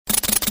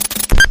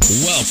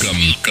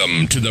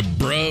Welcome to the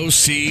Bro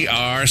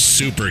CR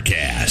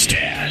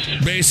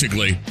Supercast.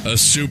 Basically, a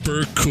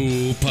super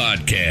cool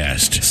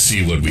podcast.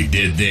 See what we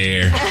did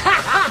there?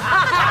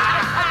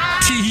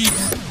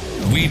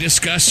 We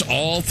discuss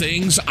all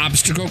things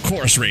obstacle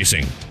course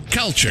racing,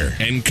 culture,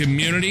 and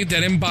community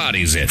that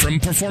embodies it, from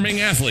performing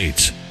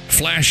athletes,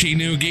 flashy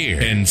new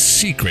gear, and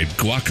secret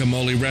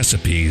guacamole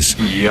recipes.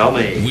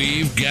 Yummy.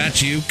 We've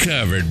got you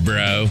covered,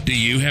 bro. Do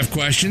you have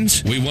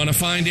questions? We want to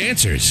find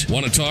answers.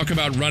 Want to talk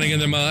about running in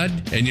the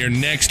mud and your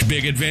next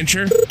big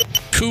adventure?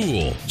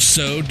 Cool.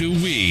 So do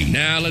we.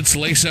 Now let's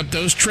lace up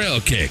those trail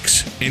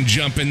kicks and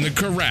jump in the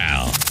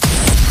corral.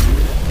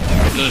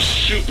 The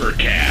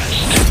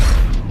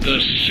Supercast. The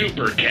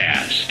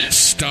Supercast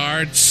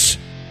starts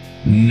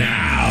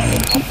now.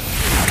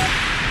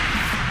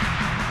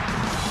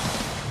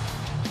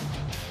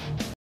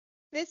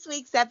 This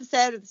week's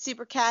episode of the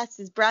Supercast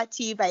is brought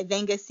to you by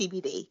Venga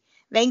CBD.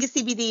 Venga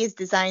CBD is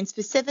designed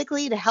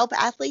specifically to help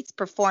athletes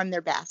perform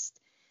their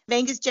best.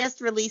 Venga's just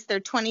released their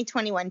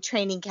 2021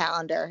 training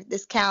calendar.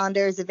 This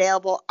calendar is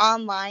available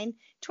online,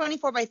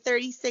 24 by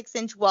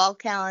 36-inch wall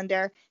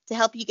calendar to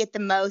help you get the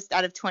most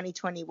out of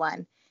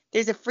 2021.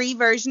 There's a free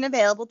version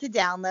available to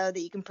download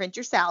that you can print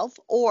yourself,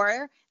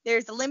 or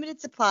there's a limited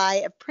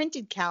supply of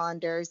printed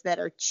calendars that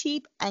are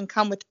cheap and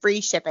come with free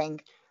shipping.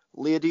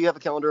 Leah, do you have a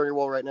calendar on your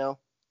wall right now?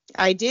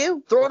 I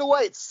do. Throw it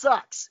away. It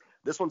sucks.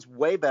 This one's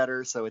way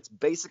better. So it's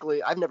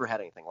basically, I've never had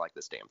anything like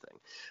this damn thing.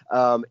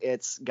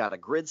 It's got a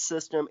grid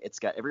system. It's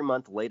got every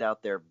month laid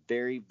out there,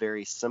 very,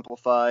 very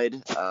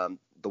simplified.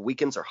 The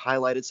weekends are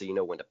highlighted so you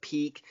know when to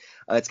peak.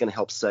 It's going to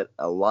help set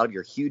a lot of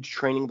your huge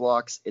training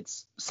blocks.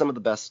 It's some of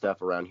the best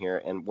stuff around here.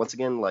 And once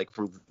again, like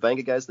from the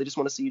Venga guys, they just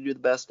want to see you do the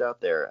best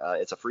out there.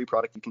 It's a free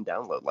product you can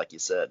download, like you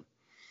said.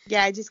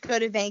 Yeah, just go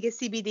to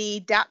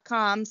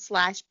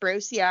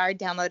vengacbd.com/brocr,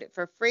 download it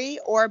for free,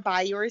 or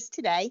buy yours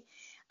today.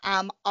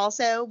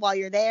 Also, while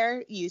you're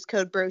there, use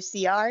code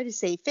BROCR to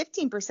save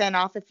 15%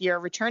 off if you're a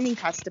returning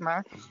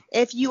customer.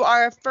 If you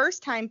are a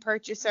first-time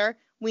purchaser,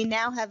 we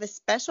now have a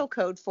special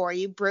code for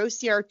you.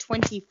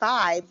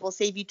 BROCR25 will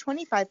save you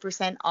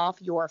 25% off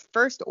your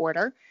first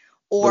order.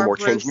 Or more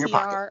change in your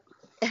pocket.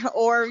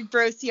 Or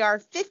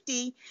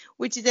BROCR50,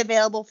 which is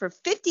available for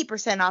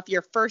 50% off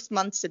your first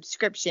month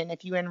subscription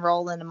if you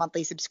enroll in a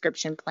monthly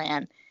subscription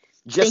plan.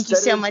 Thank you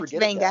so much,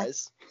 Venga.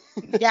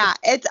 Yeah,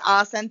 it's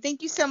awesome.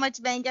 Thank you so much,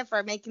 Venga,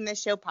 for making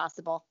this show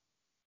possible.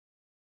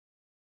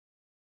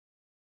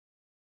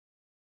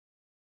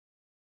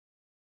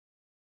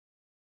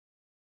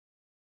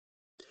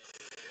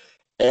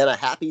 And a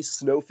happy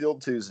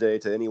Snowfield Tuesday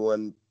to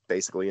anyone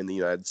basically in the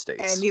United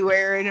States.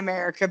 Anywhere in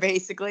America,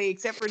 basically,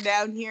 except for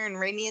down here in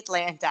rainy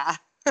Atlanta.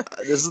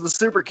 This is the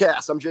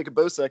Supercast. I'm Jacob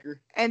Bosecker.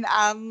 And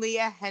I'm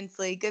Leah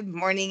Hensley. Good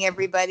morning,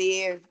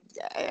 everybody.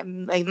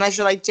 Unless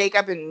you're like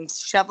Jacob and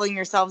shoveling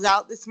yourselves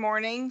out this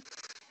morning.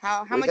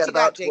 How much you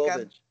got,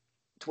 Jacob?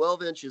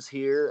 12 inches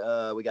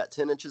here. We got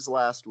 10 inches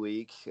last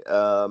week.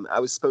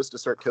 I was supposed to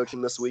start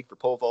coaching this week for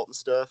pole vault and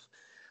stuff.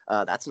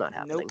 That's not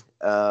happening.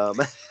 Nope.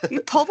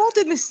 Pole vault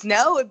in the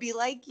snow would be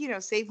like,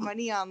 save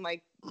money on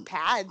like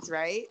pads,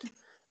 right?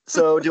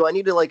 So do I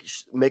need to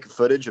make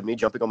footage of me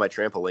jumping on my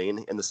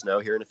trampoline in the snow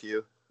here in a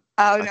few?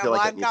 Oh, no,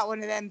 I've got one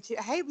of them too.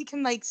 Hey, we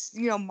can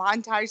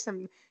montage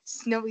some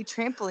snowy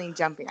trampoline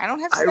jumping. I don't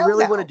have snow, I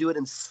really want to do it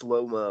in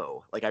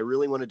slow-mo. I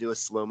really want to do a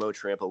slow-mo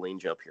trampoline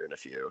jump here in a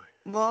few.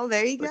 Well,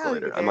 there you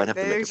go. I might have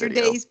to make a There's your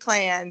video. day's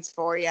plans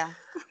for you.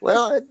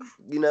 Well,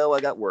 I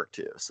got work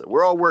too. So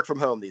we're all work from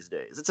home these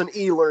days. It's an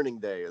e-learning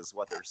day is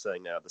what they're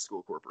saying now at the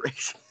school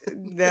corporation.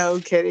 No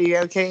kidding.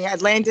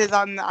 Atlanta's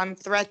on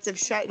threats of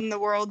shutting the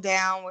world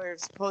down. We're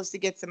supposed to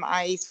get some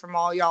ice from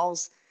all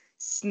y'all's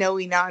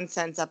snowy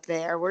nonsense up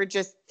there. We're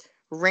just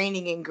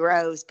raining and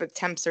gross, but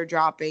temps are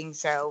dropping,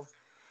 so...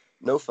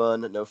 No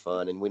fun.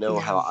 And we know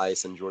how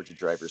ice and Georgia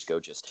drivers go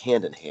just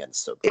hand in hand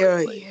so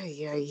quickly.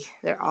 Yeah.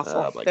 They're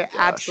awful. They're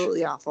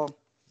absolutely awful.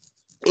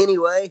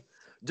 Anyway,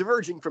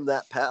 diverging from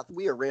that path,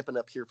 we are ramping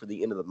up here for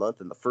the end of the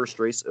month, and the first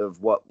race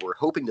of what we're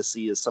hoping to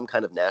see is some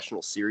kind of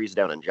national series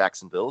down in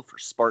Jacksonville for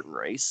Spartan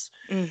Race.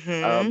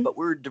 Mm-hmm. But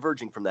we're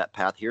diverging from that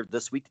path here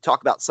this week to talk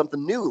about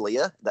something new,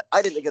 Leah, that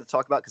I didn't get to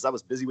talk about because I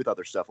was busy with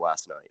other stuff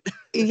last night.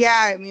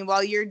 Yeah,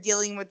 while you're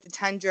dealing with the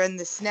tundra and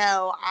the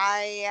snow,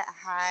 I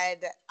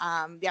had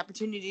the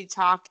opportunity to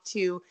talk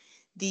to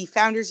the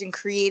founders and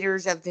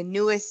creators of the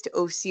newest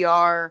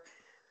OCR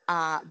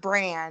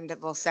brand,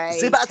 we'll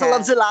say. The Battle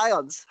of the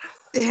Lions.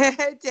 To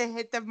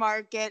hit the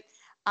market.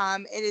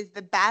 It is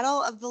the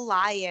Battle of the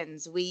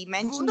Lions. We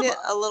mentioned it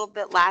a little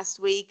bit last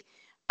week,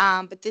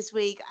 but this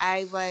week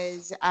I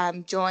was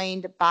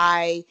joined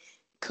by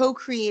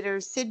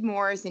co-creators Sid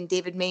Morris and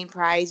David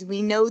Mainprize.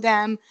 We know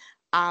them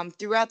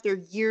throughout their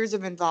years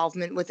of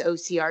involvement with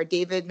OCR.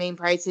 David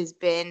Mainprize has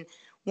been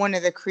one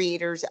of the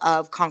creators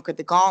of Conquer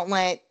the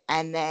Gauntlet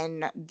and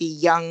then the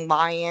Young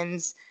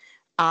Lions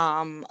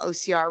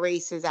OCR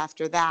races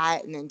after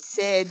that. And then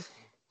Sid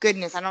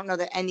goodness, I don't know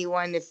that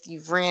anyone, if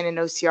you've ran an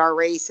OCR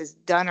race, has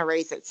done a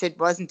race that Sid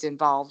wasn't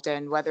involved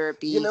in, whether it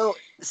be... You know,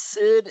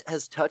 Sid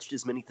has touched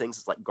as many things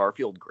as like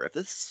Garfield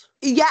Griffiths.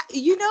 Yeah,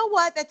 you know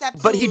what? That's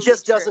absolutely But he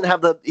just true. doesn't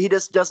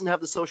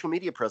have the social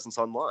media presence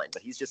online.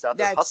 But he's just out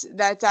there hustling.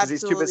 That's absolutely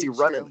he's too busy true.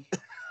 running.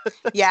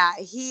 Yeah,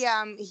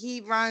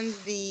 he runs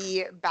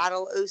the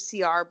Battle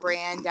OCR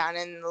brand down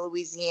in the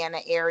Louisiana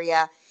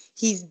area.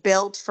 He's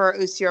built for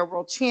OCR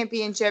World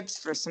Championships,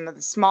 for some of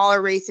the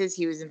smaller races.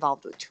 He was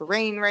involved with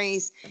terrain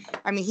race.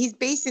 I mean, he's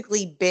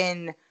basically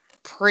been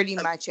pretty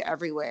much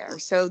everywhere.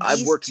 So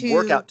I've worked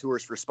workout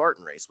tours for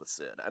Spartan Race with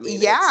Sid. I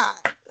mean, yeah.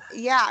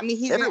 I mean,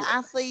 he's everywhere. an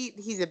athlete.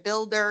 He's a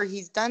builder.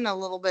 He's done a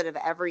little bit of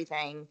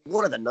everything.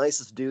 One of the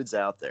nicest dudes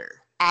out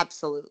there.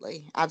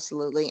 Absolutely.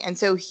 And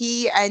so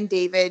he and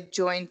David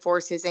joined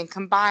forces and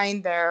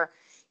combined their,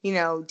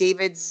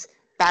 David's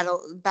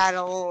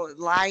battle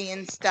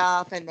lion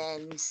stuff and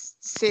then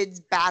Sid's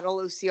battle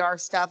OCR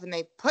stuff, and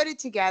they put it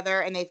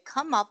together and they've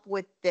come up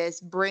with this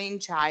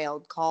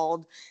brainchild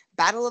called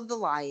Battle of the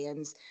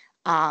Lions.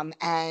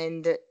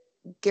 And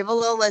give a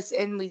little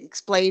listen. We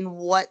explain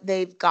what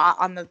they've got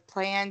on the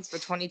plans for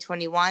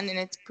 2021, and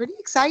it's pretty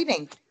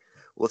exciting.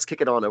 Let's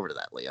kick it on over to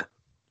that, Leah.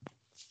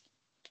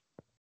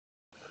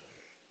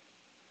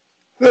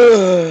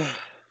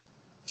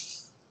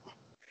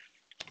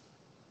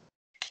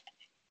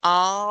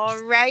 All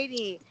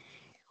righty.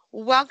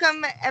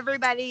 Welcome,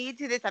 everybody,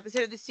 to this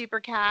episode of the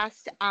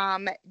Supercast.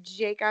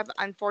 Jacob,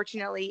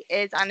 unfortunately,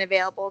 is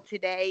unavailable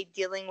today,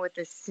 dealing with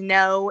the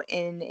snow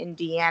in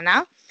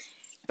Indiana.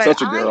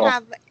 But I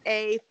have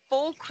a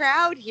full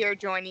crowd here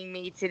joining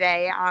me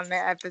today on the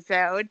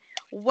episode.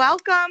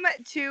 Welcome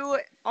to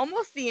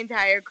almost the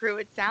entire crew,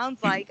 it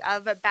sounds like,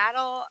 of a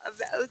Battle of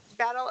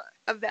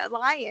the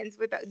Lions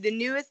with the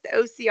newest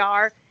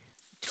OCR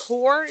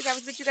tour. Is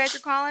that what you guys are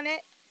calling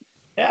it?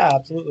 Yeah,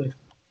 absolutely.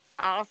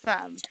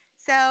 Awesome.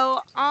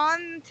 So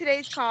on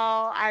today's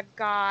call, I've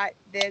got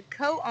the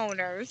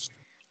co-owners,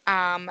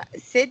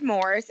 Sid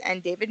Morris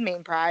and David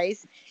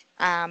Mainprize.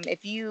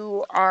 If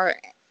you are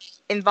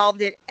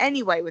involved in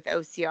any way with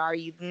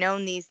OCR, you've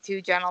known these two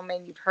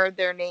gentlemen, you've heard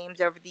their names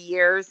over the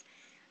years.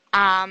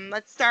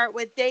 Let's start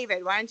with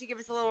David. Why don't you give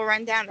us a little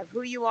rundown of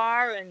who you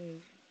are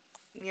and,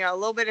 a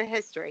little bit of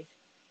history?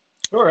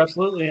 Sure,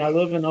 absolutely. I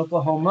live in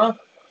Oklahoma.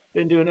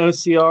 Been doing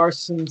OCR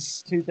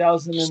since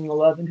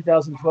 2011,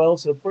 2012,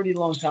 so a pretty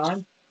long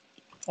time.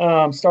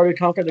 Started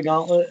Conquer the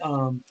Gauntlet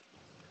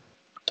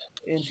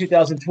in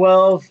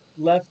 2012,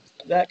 left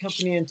that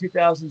company in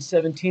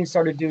 2017,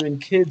 started doing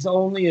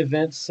kids-only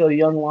events, so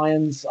Young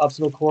Lions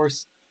obstacle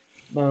course.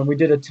 We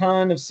did a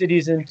ton of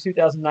cities in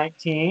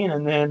 2019,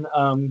 and then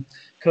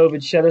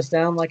COVID shut us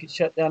down like it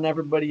shut down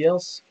everybody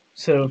else.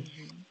 So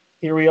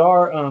here we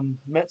are.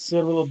 Met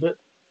Sid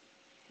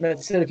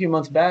a few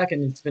months back,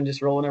 and it's been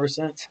just rolling ever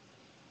since.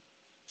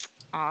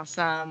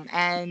 Awesome.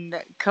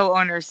 And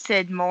co-owner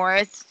Sid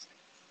Morris,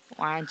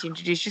 why don't you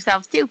introduce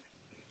yourselves too?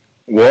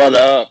 What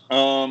up?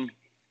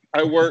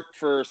 I worked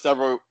for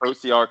several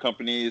OCR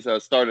companies. I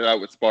started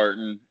out with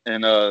Spartan,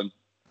 and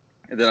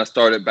then I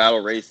started Battle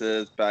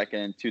Races back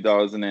in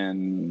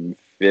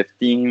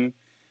 2015,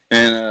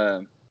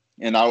 and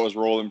I was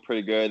rolling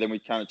pretty good. Then we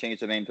kind of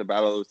changed the name to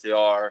Battle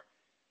OCR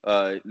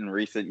in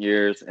recent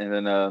years, and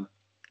then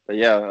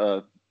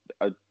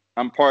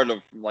I'm part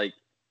of like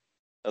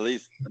at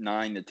least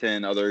 9 to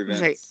 10 other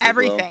events. Like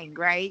everything,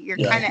 right? You're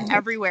kind of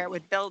everywhere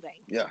with building.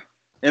 Yeah,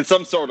 in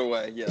some sort of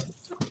way,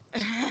 yes.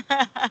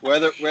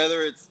 whether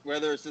it's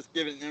just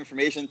giving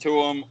information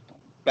to them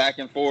back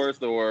and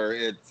forth, or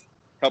it's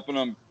helping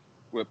them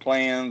with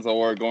plans,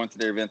 or going to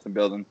their events and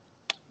building.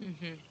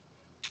 Mm-hmm.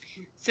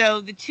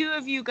 So the two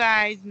of you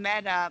guys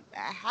met up.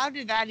 How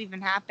did that even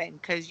happen?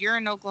 Because you're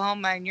in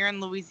Oklahoma and you're in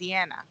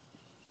Louisiana.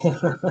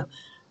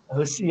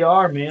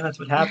 OCR, man, that's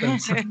what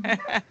happens.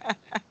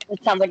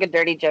 It sounds like a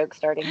dirty joke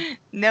starting.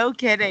 No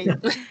kidding.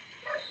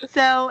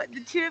 So the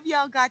two of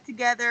y'all got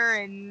together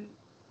and,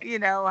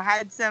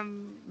 had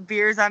some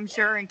beers, I'm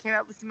sure, and came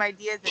up with some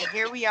ideas. And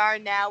here we are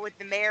now with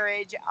the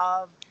marriage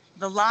of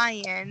the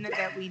Lion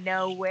that we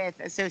know with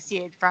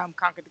associated from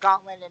Conquer the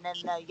Gauntlet, and then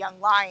the Young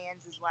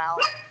Lions as well,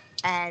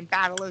 and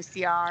Battle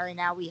OCR, and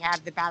now we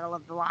have the Battle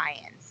of the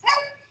Lions.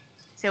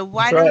 So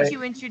why don't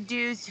you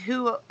introduce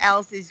who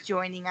else is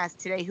joining us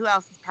today? Who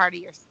else is part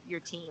of your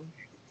team?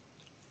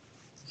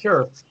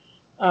 Sure.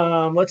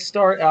 Let's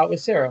start out with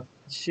Sarah.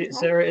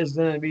 Sarah is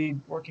going to be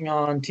working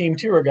on Team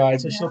Tour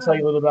Guide, so she'll tell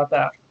you a little about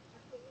that.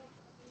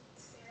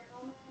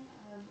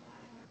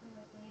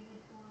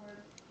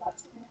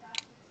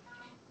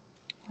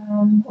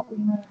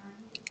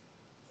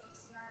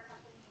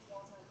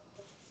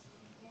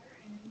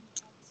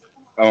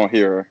 I don't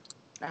hear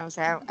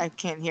her. I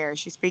can't hear her. Is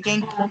she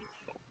speaking?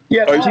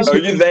 Yeah. Are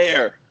you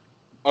there?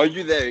 Are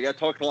you there? You got to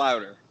talk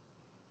louder.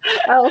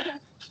 Oh.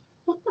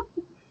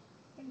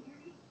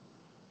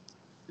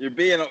 You're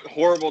being a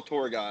horrible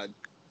tour guide.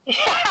 Can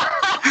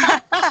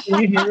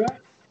you hear her?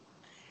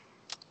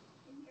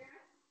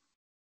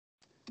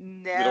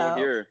 No. You don't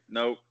hear her.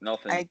 Nope,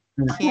 nothing. I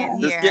can't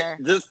hear her.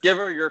 Just give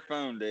her your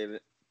phone, David.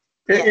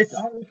 It's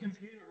on the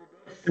computer.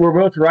 We're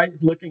both right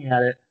looking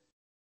at it.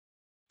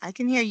 I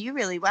can hear you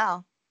really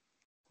well.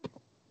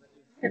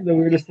 The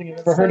weirdest thing I've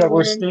ever heard of.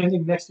 We're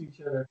standing next to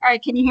each other. All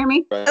right, can you hear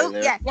me? Right Oh,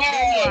 there. yes, there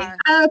you are.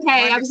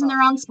 Okay, I was in the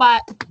wrong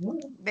spot.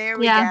 There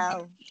we Yeah.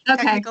 go.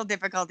 Okay. Technical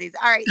difficulties.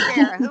 All right,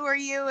 Sarah, who are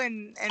you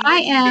and what I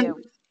do you am.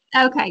 do?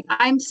 Okay,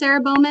 I'm Sarah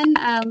Bowman.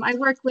 I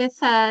work with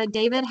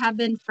David, have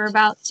been for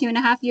about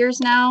 2.5 years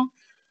now,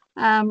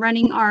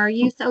 running our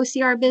youth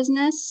OCR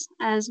business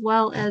as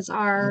well as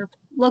our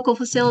local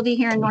facility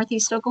here in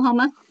Northeast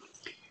Oklahoma.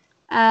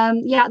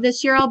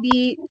 This year I'll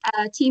be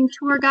a team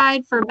tour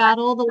guide for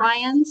Battle of the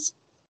Lions.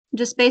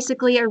 Just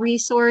basically a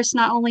resource,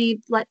 not only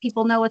let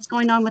people know what's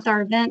going on with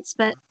our events,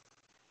 but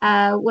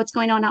what's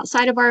going on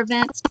outside of our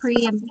events,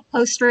 pre and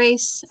post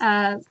race,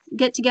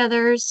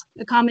 get-togethers,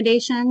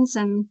 accommodations,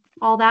 and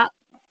all that.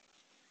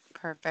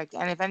 Perfect.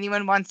 And if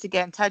anyone wants to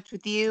get in touch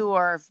with you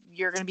or if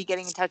you're going to be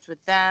getting in touch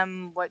with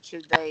them, what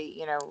should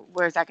they,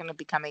 where's that going to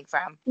be coming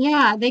from?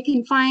 Yeah, they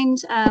can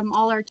find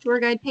all our tour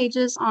guide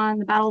pages on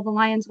the Battle of the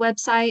Lions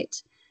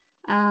website.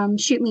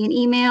 Shoot me an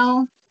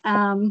email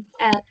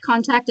at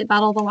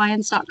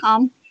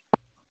contact@battleofthelions.com.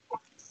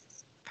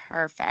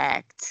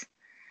 Perfect.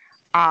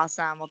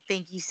 Awesome. Well,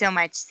 thank you so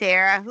much,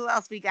 Sarah. Who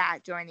else we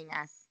got joining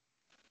us?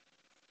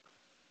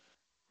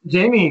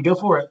 Jamie, go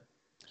for it.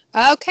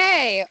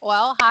 Okay,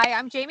 well, hi,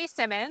 I'm Jamie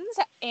Simmons,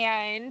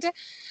 and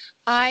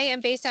I am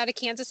based out of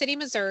Kansas City,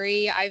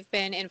 Missouri. I've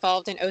been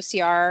involved in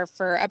OCR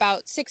for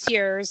about 6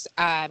 years.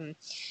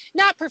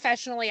 Not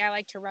professionally. I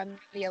like to run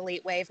the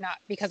Elite Wave, not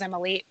because I'm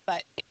elite,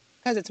 but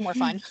because it's more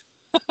fun.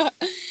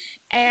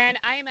 And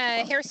I'm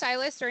a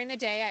hairstylist during the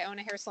day. I own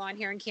a hair salon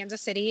here in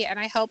Kansas City, and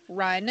I help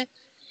run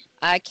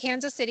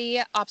Kansas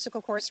City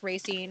Obstacle Course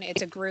Racing.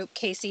 It's a group,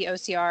 KC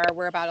OCR.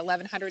 We're about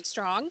 1,100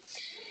 strong.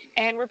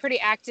 And we're pretty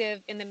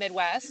active in the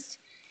Midwest.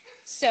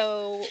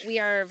 So we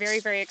are very,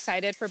 very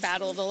excited for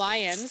Battle of the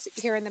Lions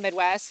here in the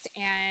Midwest.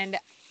 And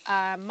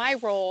my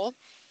role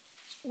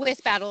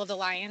with Battle of the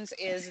Lions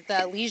is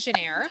the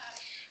Legionnaire.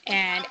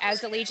 And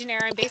as the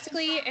Legionnaire, I'm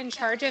basically in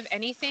charge of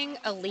anything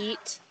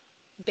elite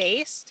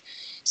based.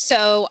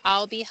 So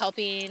I'll be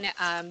helping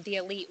the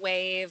Elite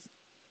Wave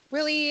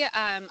really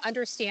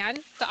understand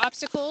the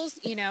obstacles.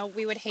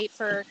 We would hate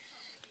for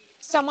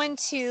someone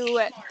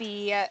to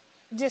be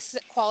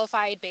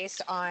disqualified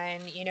based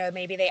on,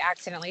 maybe they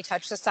accidentally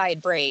touched the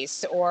side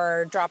brace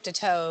or dropped a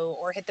toe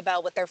or hit the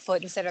bell with their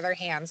foot instead of their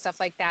hand, stuff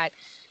like that.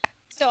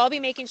 So I'll be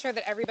making sure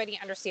that everybody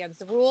understands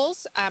the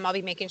rules. I'll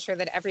be making sure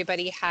that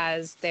everybody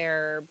has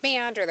their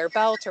band or their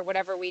belt or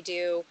whatever we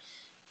do.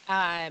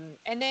 And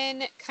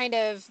then kind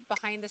of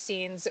behind the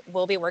scenes,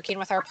 we'll be working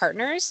with our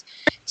partners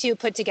to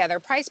put together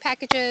prize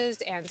packages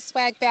and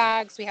swag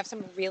bags. We have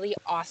some really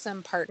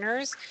awesome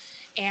partners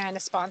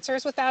and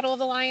sponsors with Battle of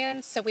the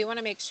Lions. So we want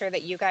to make sure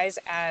that you guys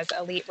as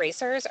elite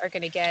racers are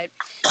going to get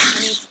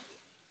any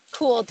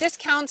cool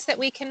discounts that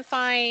we can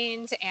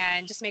find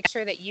and just make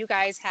sure that you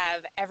guys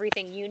have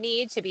everything you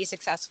need to be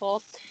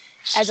successful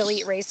as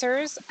elite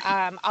racers.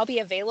 I'll be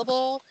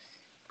available,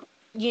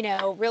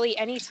 really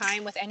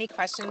anytime with any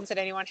questions that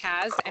anyone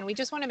has. And we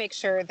just want to make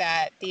sure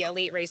that the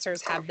elite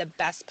racers have the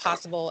best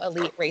possible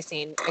elite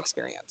racing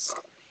experience.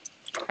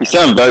 You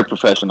sound very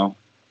professional.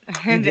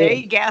 There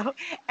you go.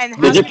 And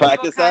how Did you can people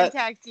practice that?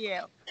 contact you?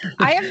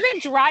 I have been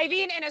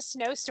driving in a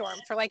snowstorm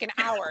for like an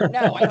hour.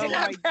 No, I did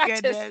not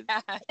practice goodness.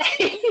 that.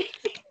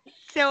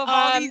 So if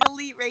all these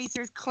elite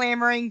racers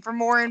clamoring for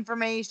more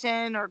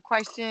information or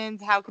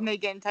questions, how can they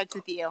get in touch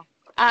with you?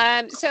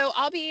 So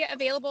I'll be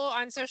available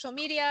on social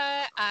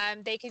media.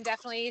 They can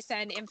definitely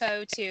send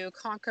info to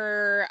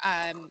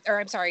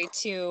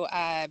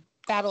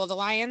Battle of the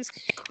Lions.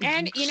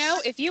 And,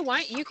 if you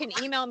want, you can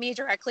email me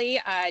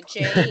directly,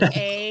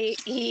 JAEME.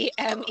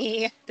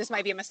 This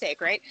might be a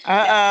mistake, right?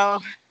 Uh-oh.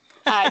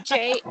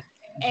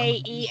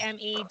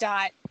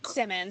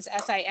 JAEME.Simmons,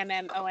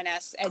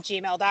 SIMMONS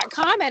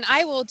 @gmail.com. And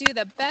I will do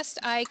the best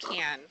I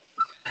can.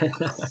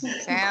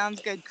 Sounds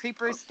good.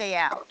 Creepers, stay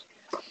out.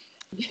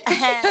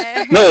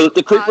 No,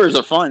 the creepers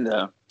are fun,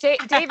 though.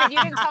 David,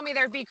 you didn't tell me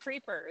there'd be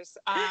creepers.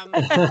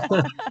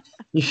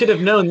 You should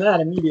have known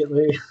that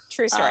immediately.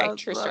 True story.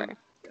 True story.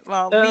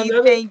 Well, we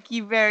thank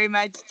you very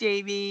much,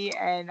 Jamie,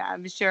 and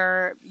I'm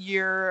sure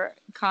your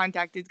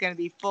contact is going to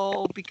be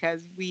full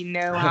because we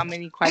know how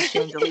many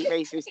questions elite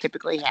racers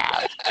typically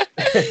have.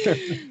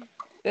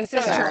 This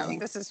is true.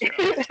 This is true.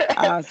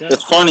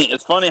 It's funny.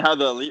 It's funny how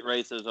the elite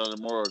racers are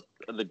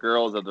the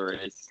girls of the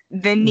race.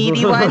 The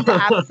needy ones,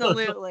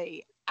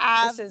 absolutely.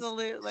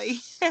 Absolutely.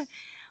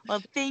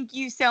 Well, thank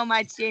you so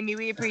much, Jamie.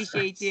 We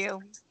appreciate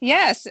you.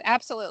 Yes,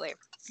 absolutely.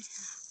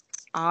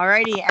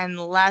 Alrighty, and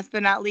last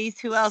but not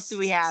least, who else do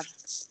we have?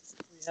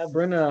 We have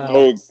Brenna.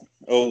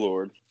 Oh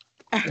Lord.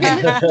 Well,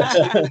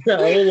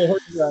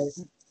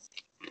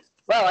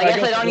 I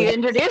guess I don't need to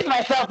introduce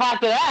myself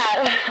after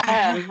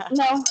that.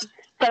 No.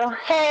 So,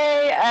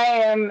 hey, I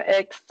am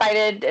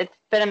excited. It's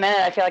been a minute.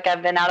 I feel like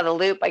I've been out of the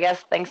loop, I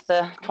guess, thanks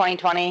to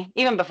 2020,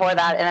 even before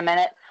that in a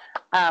minute.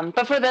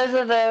 But for those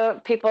of the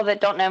people that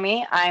don't know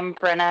me, I'm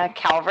Brenna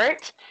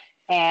Calvert,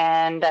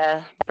 and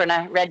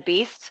Brenna Red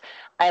Beast.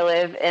 I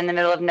live in the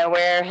middle of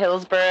nowhere,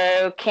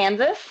 Hillsboro,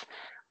 Kansas.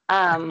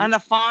 On a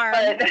farm.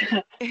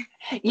 But,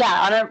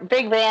 yeah, on a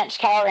big ranch,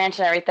 cow ranch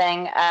and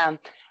everything.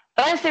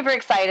 But I'm super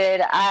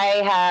excited.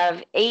 I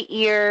have 8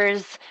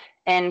 years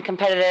in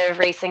competitive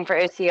racing for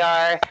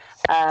OCR.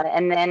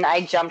 And then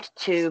I jumped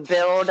to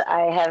build.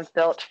 I have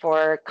built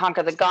for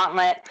Conquer the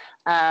Gauntlet,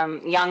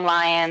 Young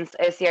Lions,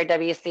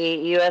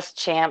 OCRWC, US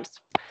Champs,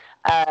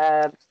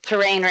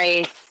 terrain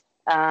race.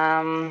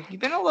 You've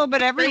been a little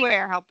bit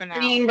everywhere helping out.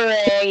 Green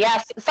Beret.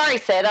 Yes. Sorry,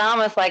 Sid. I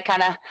almost like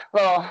kind of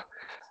little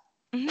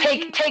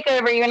take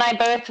over. You and I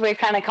both. We've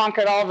kind of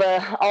conquered all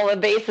the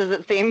bases,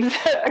 it seems,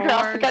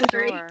 across the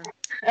country. Sure.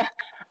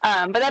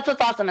 But that's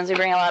what's awesome is we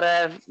bring a lot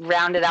of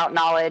rounded out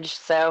knowledge.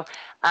 So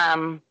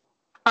on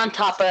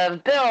top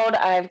of build,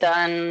 I've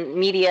done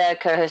media,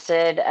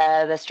 co-hosted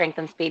the Strength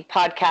and Speed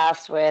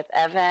podcast with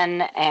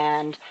Evan,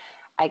 and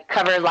I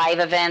cover live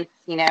events,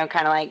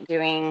 kind of like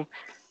doing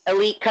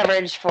elite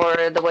coverage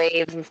for the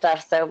waves and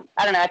stuff. So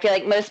I don't know. I feel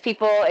like most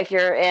people, if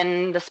you're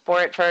in the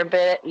sport for a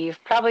bit,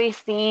 you've probably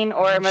seen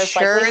or most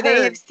likely heard.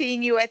 They have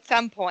seen you at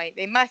some point.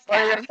 They must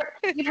have.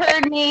 You've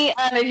heard me.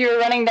 If you were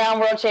running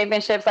down world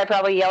championships, I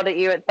probably yelled at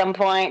you at some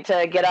point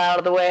to get out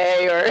of the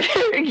way or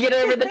get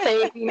over the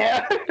tape.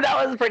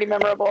 That was pretty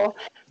memorable.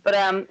 But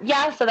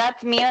yeah, so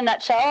that's me in a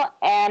nutshell.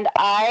 And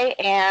I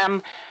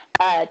am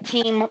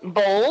Team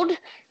Bold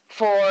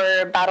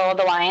for Battle of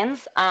the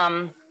Lions.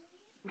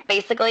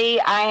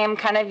 Basically, I am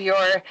kind of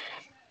your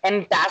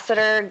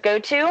ambassador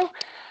go-to.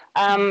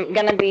 I'm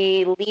going to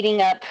be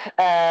leading up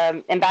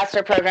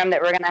ambassador program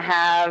that we're going to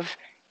have.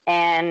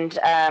 And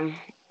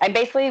I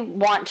basically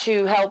want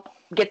to help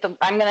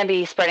I'm going to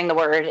be spreading the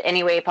word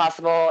any way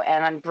possible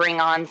and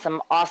bring on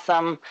some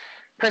awesome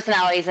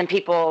personalities and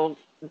people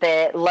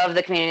that love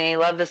the community,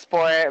 love the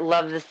sport,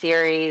 love the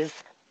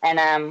series.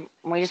 And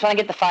we just want to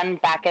get the fun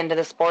back into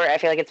the sport. I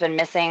feel like it's been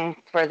missing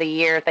for the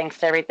year thanks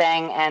to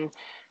everything. And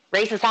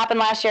races happened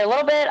last year a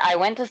little bit. I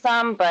went to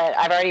some, but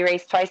I've already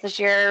raced twice this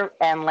year.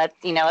 And let's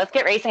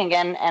get racing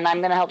again. And I'm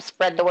going to help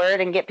spread the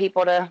word and get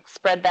people to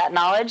spread that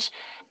knowledge.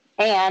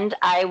 And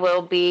I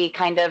will be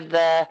kind of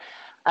the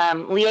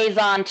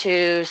liaison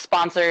to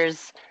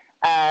sponsors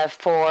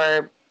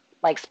for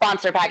like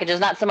sponsor packages,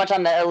 not so much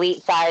on the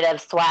elite side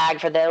of swag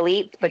for the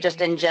elite, but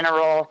just in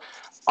general,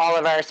 all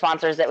of our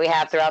sponsors that we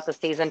have throughout the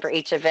season for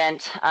each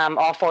event.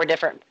 All 4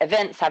 different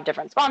events have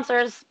different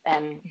sponsors.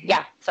 And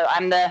yeah, so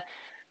I'm the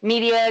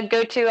media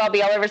go-to. I'll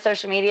be all over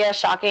social media.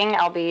 Shocking.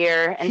 I'll be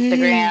your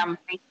Instagram,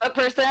 Facebook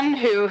person.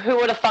 Who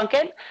would have thunk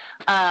it?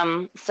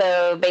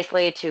 So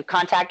basically to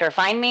contact or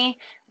find me,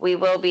 we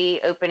will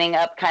be opening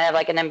up kind of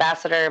like an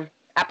ambassador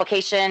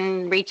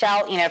application reach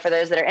out, for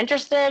those that are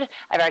interested.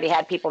 I've already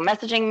had people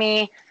messaging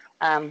me.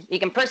 You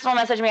can personal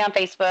message me on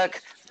Facebook,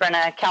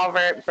 Brenna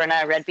Calvert,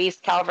 Brenna Red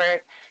Beast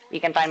Calvert.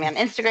 You can find me on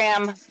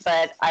Instagram,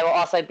 but I will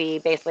also be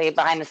basically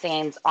behind the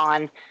scenes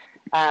on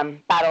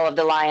Battle of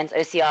the Lions,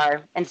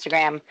 OCR,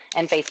 Instagram,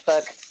 and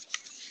Facebook,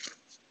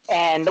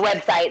 and the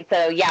website.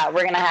 So yeah,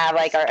 we're going to have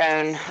like our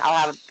own,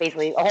 I'll have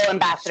basically a whole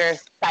ambassador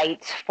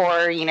site for,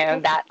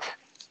 that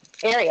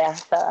area.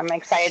 So I'm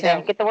excited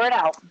to get the word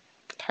out.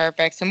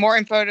 Perfect. So more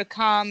info to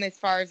come as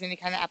far as any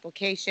kind of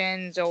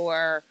applications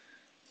or,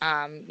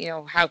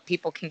 how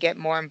people can get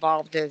more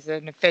involved as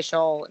an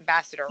official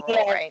ambassador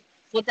role, right?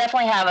 We'll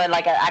definitely have an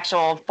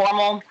actual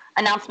formal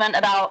announcement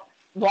about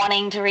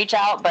wanting to reach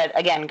out, but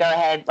again, go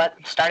ahead,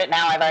 let's start it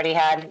now. I've already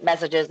had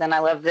messages and I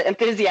love the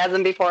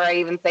enthusiasm before I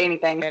even say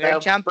anything. Better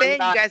jump in. You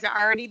guys are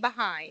already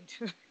behind.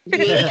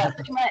 Yeah,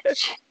 pretty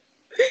much.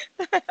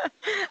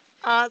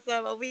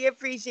 Awesome. Well, we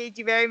appreciate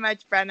you very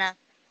much, Brenna.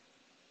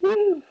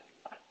 Woo.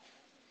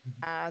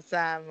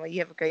 Awesome. Well, you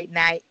have a great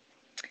night.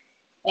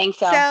 Thanks.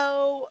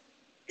 So,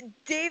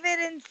 David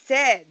and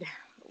Sid,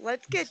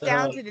 let's get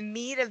down to the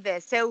meat of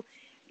this. So,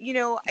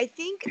 I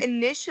think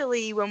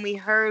initially when we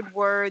heard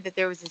word that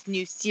there was this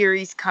new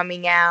series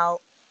coming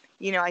out,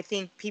 I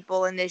think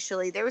people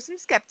initially, there was some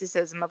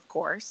skepticism, of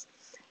course,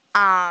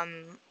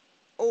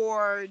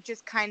 or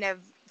just kind of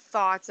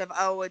thoughts of,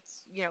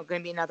 it's, going to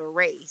be another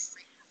race.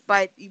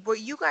 But what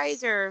you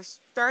guys are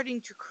starting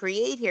to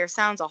create here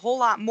sounds a whole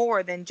lot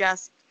more than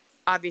just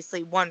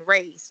obviously one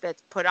race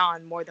that's put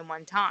on more than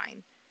one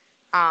time.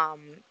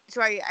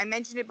 So I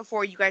mentioned it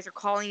before, you guys are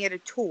calling it a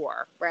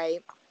tour,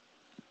 right?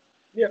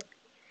 Yeah.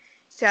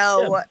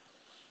 So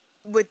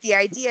with the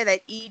idea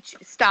that each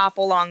stop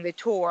along the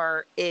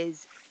tour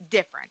is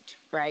different,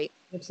 right?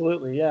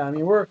 Absolutely. Yeah. I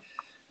mean, we're,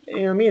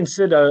 me and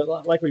Sid,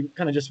 like we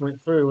kind of just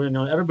went through,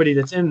 everybody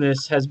that's in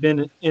this has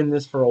been in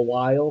this for a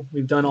while.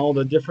 We've done all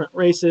the different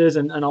races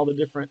and all the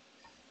different,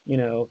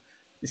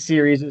 the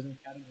series and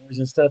categories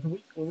and stuff. And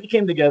when we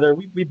came together,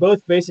 we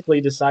both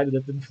basically decided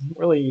that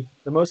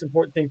the most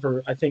important thing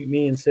for, I think,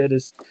 me and Sid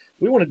is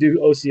we want to do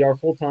OCR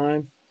full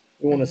time.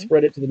 We want to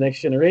spread it to the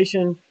next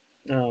generation.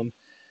 We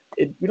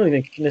don't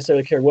even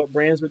necessarily care what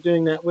brands we're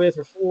doing that with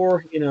or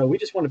for. We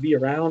just want to be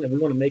around and we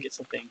want to make it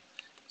something.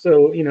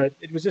 So,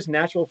 it was just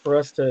natural for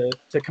us to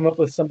come up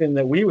with something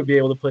that we would be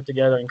able to put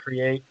together and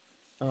create.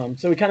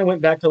 So we kind of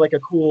went back to like a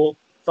cool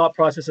thought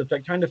process of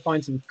like trying to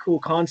find some cool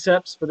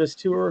concepts for this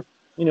tour.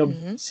 You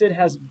know, Sid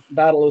has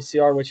Battle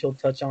OCR, which he'll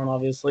touch on,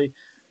 obviously.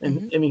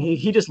 And I mean,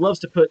 he just loves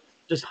to put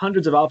just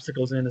hundreds of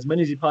obstacles in, as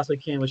many as he possibly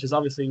can, which is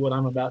obviously what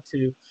I'm about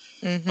to.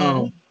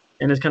 And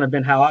it's kind of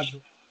been how I've,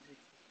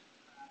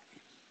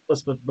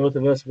 plus with both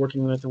of us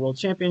working with the World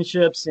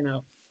Championships, you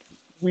know,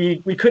 we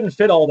couldn't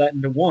fit all that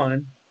into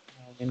one.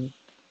 And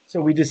so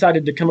we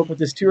decided to come up with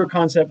this tour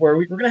concept where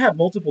we're going to have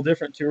multiple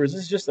different tours.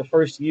 This is just the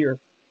first year.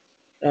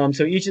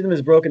 So each of them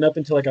is broken up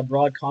into like a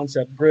broad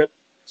concept: grip,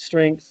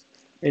 strength,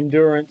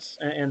 endurance,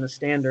 and the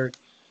standard.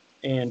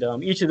 And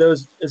each of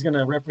those is going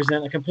to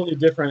represent a completely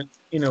different,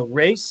 you know,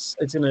 race.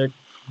 It's going to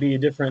be a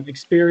different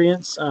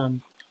experience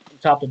from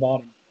top to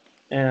bottom.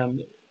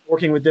 And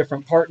working with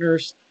different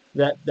partners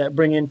that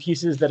bring in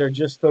pieces that are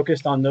just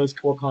focused on those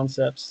core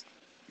concepts.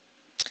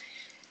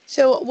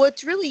 So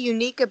what's really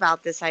unique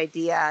about this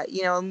idea,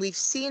 you know, and we've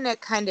seen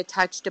it kind of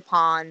touched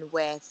upon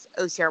with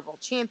OCR World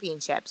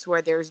Championships,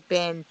 where there's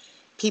been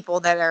people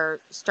that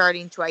are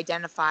starting to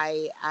identify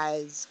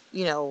as,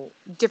 you know,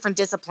 different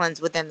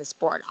disciplines within the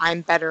sport.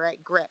 I'm better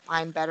at grip.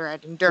 I'm better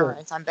at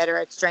endurance. I'm better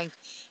at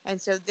strength.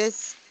 And so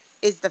this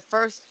is the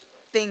first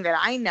thing that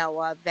I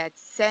know of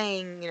that's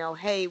saying, you know,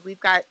 hey, we've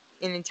got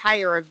an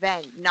entire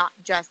event, not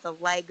just a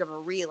leg of a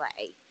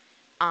relay.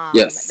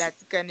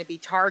 That's going to be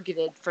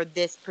targeted for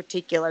this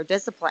particular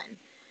discipline.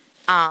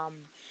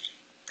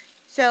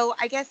 So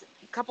I guess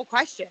a couple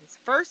questions.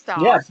 First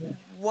off,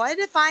 what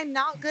if I'm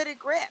not good at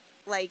grip?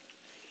 Like,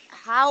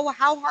 how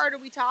hard are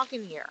we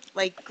talking here?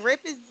 Like,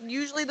 grip is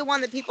usually the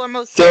one that people are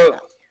most scared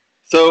of.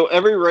 So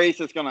every race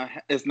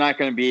is not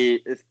going to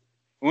be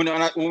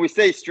when we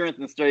say strength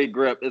and straight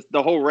grip,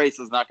 the whole race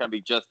is not going to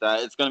be just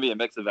that. It's going to be a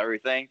mix of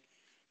everything,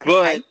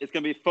 but it's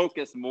going to be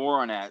focused more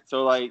on that.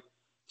 So like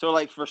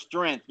for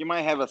strength, you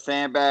might have a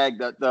sandbag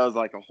that does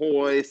like a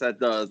hoist, that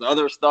does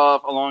other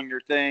stuff along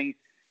your thing.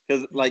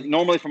 Because like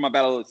normally from a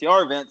Battle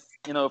OCR events,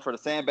 you know, for the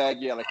sandbag,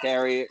 you got to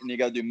carry it and you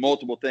got to do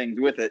multiple things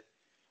with it.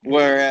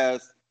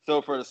 Whereas,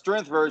 so for the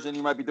strength version,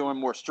 you might be doing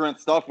more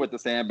strength stuff with the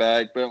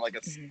sandbag, but like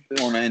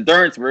on an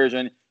endurance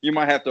version, you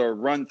might have to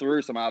run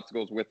through some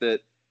obstacles with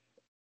it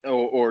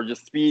or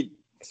just speed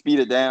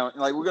it down.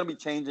 Like we're going to be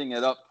changing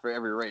it up for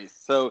every race.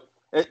 So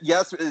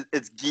yes,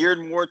 it's geared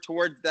more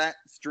towards that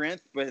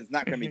strength, but it's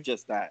not going to be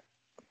just that.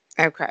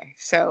 Okay.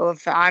 So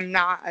if I'm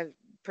not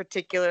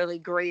particularly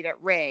great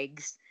at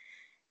rigs,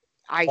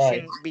 I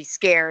shouldn't be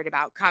scared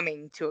about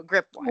coming to a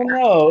grip one.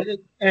 Well, no.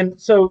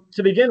 And so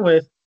to begin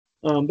with,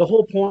 the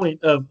whole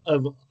point of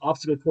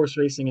obstacle course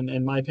racing,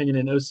 in my opinion,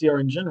 and OCR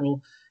in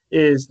general,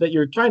 is that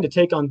you're trying to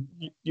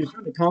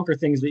conquer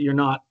things that you're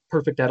not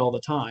perfect at all the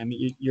time.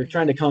 You're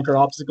trying to conquer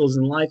obstacles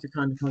in life. You're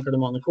trying to conquer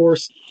them on the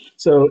course.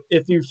 So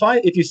if you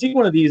see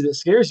one of these that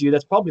scares you,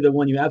 that's probably the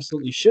one you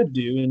absolutely should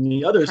do. And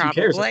the others, who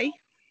cares?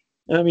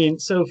 I mean,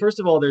 so first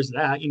of all, there's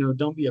that. You know,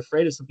 don't be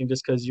afraid of something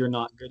just because you're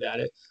not good at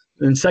it.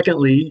 And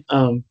secondly,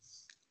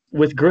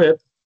 with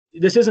grip,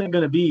 this isn't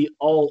going to be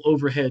all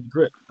overhead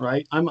grip,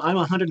 right? I'm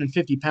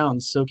 150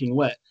 pounds soaking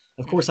wet.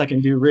 Of course, I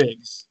can do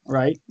rigs,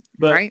 right?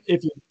 But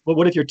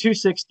what if you're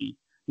 260?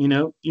 You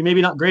know, you may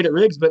be not great at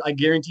rigs, but I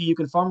guarantee you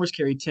can farmer's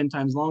carry 10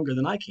 times longer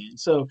than I can.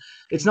 So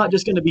it's not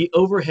just going to be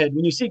overhead.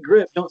 When you see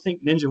grip, don't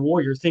think Ninja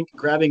Warrior. Think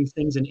grabbing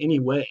things in any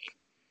way.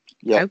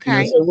 Yeah.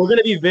 Okay. You know, so we're going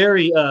to be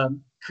very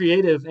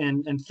creative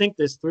and think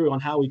this through on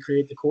how we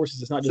create the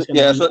courses. It's not just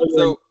going to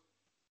be.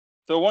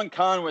 So one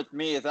con with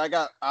me is I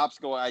got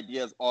obstacle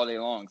ideas all day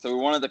long. So we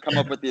wanted to come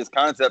up with these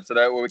concepts so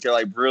that way we could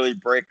like really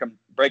break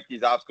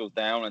these obstacles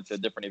down into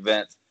different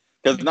events.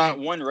 Because not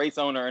one race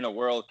owner in the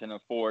world can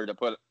afford to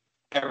put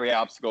every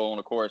obstacle on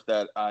a course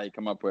that I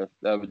come up with.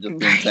 That would just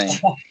be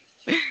insane.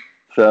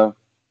 So.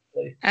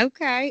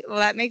 Okay. Well,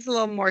 that makes a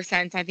little more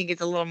sense. I think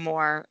it's a little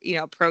more, you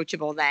know,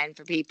 approachable then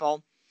for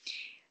people.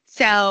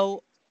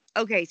 So,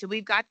 okay, so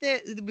we've got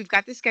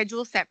the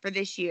schedule set for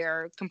this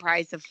year,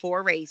 comprised of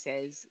 4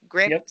 races: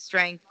 grip,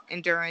 strength,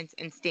 endurance,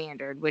 and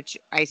standard, which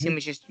I assume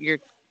is just your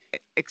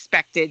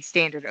expected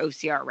standard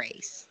OCR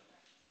race.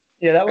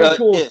 Yeah, that was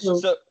cool.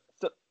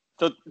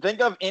 So think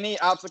of any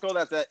obstacle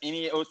that's at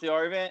any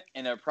OCR event,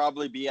 and it'll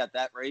probably be at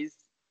that race.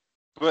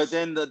 But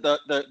then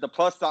the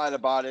plus side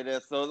about it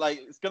is, so like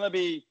it's gonna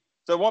be,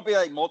 so it won't be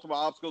like multiple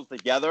obstacles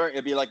together.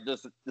 It'll be like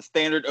just the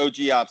standard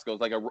OG obstacles,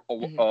 like a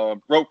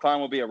rope climb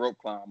will be a rope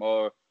climb,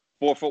 or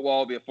 4-foot wall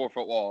will be a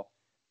 4-foot wall.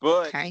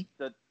 But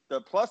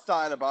the plus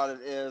side about it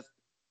is,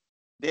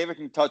 David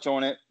can touch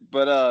on it,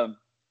 but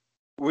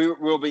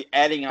we'll be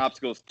adding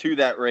obstacles to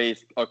that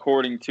race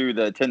according to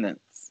the attendance.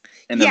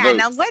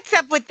 Now what's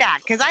up with that?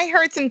 Because I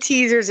heard some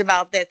teasers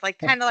about this, like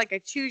kind of like a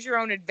choose your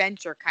own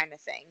adventure kind of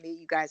thing that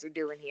you guys are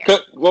doing here.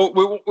 Well,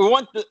 we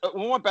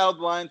want Battle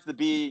Blinds to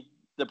be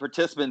the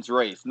participants'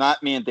 race,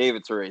 not me and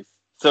David's race.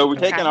 So we're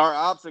taking our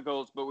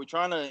obstacles, but we're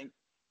trying to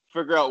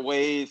figure out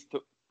ways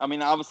to. I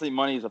mean, obviously,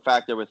 money is a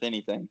factor with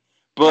anything,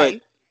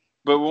 but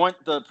we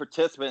want the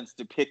participants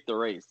to pick the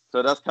race.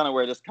 So that's kind of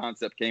where this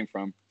concept came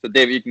from. So,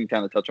 David, you can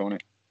kind of touch on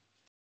it.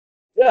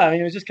 Yeah, I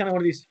mean, it was just kind of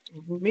one of these.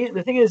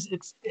 The thing is,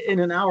 it's in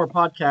an hour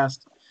podcast.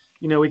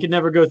 we could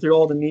never go through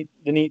all the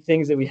neat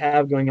things that we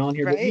have going on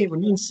here. But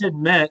when me and Sid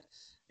met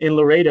in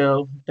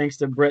Laredo, thanks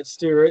to Brett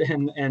Stewart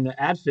and the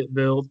AdFit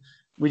build,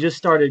 we just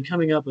started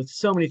coming up with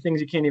so many things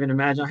you can't even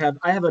imagine.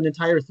 I have an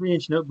entire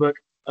 3-inch notebook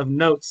of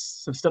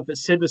notes of stuff that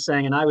Sid was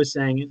saying and I was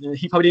saying. And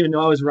he probably didn't even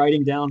know I was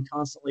writing down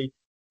constantly.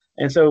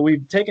 And so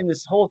we've taken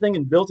this whole thing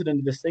and built it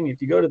into this thing.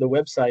 If you go to the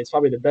website, it's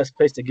probably the best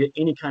place to get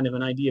any kind of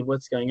an idea of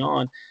what's going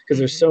on because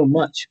there's so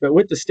much. But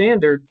with the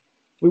standard,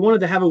 we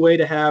wanted to have a way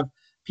to have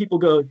people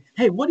go,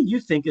 hey, what do you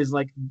think is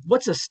like,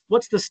 what's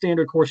the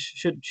standard course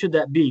should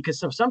that be?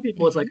 Because some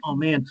people it's like, oh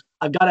man,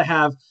 I gotta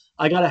have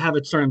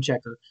a sternum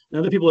checker. And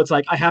other people it's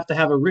like, I have to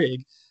have a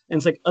rig. And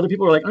it's like other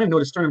people are like, I don't even know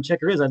what a sternum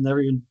checker is. I've never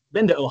even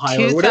been to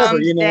Ohio or whatever.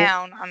 Two thumbs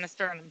down on a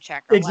sternum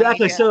checker.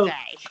 Exactly. So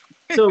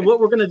what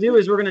we're gonna do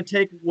is we're gonna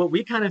take what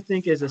we kind of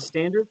think is a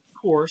standard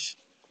course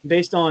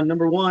based on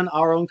number one,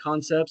 our own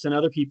concepts and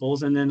other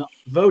people's, and then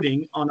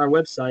voting on our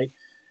website.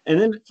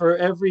 And then for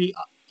every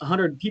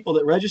 100 people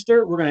that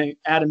register, we're going to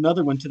add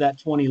another one to that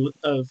 20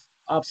 of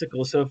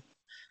obstacles. So if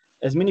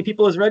as many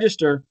people as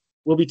register,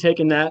 we'll be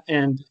taking that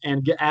and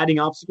adding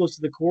obstacles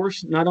to the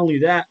course. Not only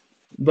that,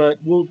 but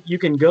you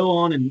can go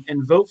on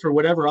and vote for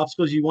whatever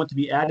obstacles you want to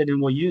be added,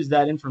 and we'll use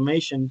that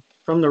information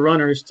from the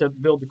runners to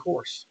build the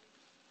course.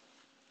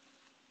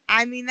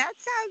 I mean, that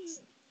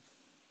sounds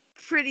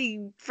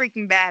pretty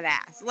freaking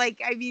badass.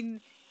 Like, I mean,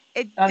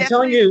 I'm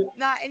telling you,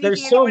 not anything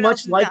there's so anyone much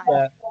else has like done.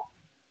 that.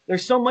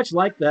 There's so much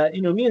like that.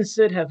 Me and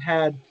Sid have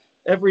had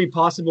every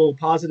possible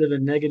positive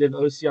and negative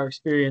OCR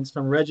experience,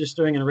 from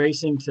registering and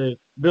racing to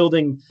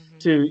building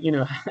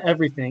to,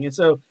 everything. And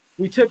so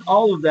we took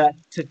all of that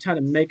to kind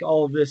of make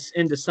all of this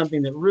into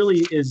something that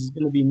really is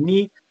going to be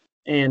neat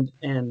and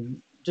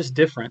just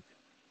different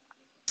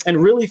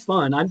and really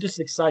fun. I'm just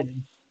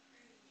excited.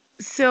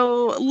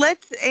 So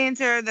let's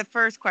answer the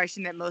first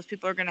question that most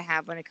people are going to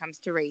have when it comes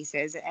to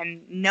races.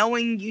 And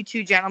knowing you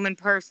two gentlemen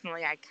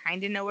personally, I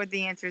kind of know what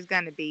the answer is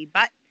going to be.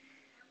 But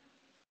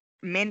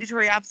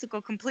mandatory obstacle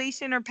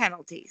completion or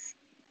penalties?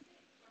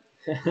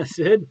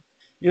 Sid,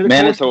 you're the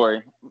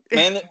mandatory.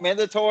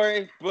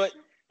 Mandatory, but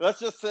let's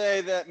just say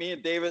that me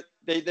and David,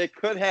 they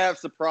could have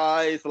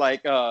surprised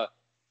like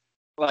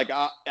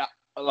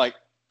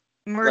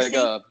Mercy?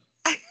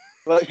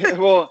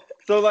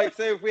 So like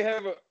say if we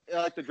have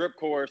like the drip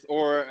course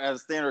or as a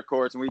standard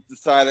course, and we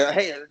decided,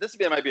 hey, this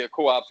might be a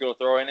cool obstacle to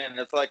throw in, and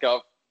it's like a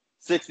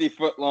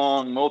 60-foot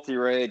long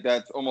multi-rig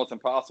that's almost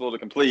impossible to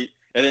complete,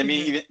 and then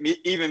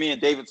even me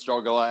and David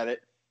struggle at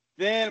it,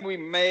 then we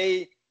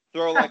may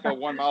throw like a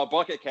 1 mile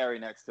bucket carry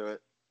next to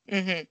it.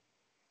 Mm-hmm.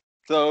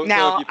 So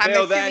now, if you I'm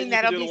fail assuming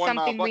that, that'll be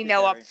something we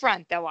know up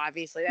front, though,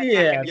 obviously. That's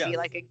not going to be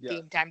like a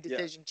game time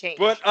decision change.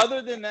 But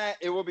other than that,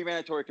 it will be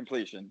mandatory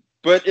completion.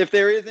 But if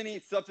there is any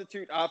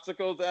substitute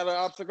obstacles at an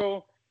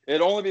obstacle,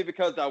 it'd only be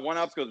because that one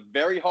obstacle is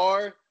very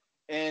hard,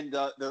 and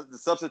the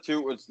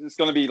substitute it's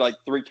going to be like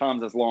 3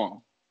 times as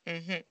long.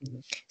 Mm-hmm.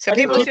 So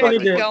people shouldn't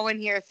be going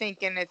here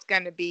thinking it's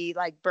going to be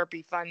like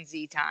burpee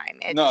funzy time.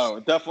 No,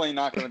 definitely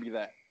not going to be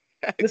that.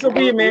 This will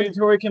be a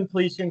mandatory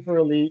completion for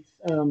elites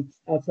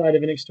outside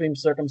of an extreme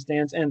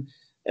circumstance. And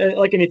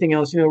like anything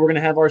else, we're going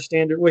to have our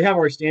standard. We have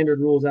our standard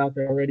rules out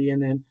there already. And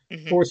then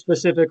for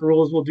specific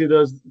rules, we'll do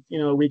those,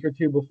 a week or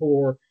two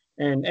before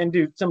and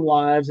do some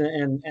lives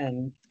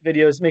and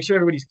videos, make sure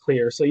everybody's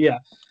clear. So, yeah,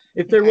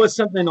 if there was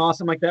something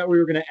awesome like that, we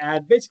were going to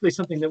add basically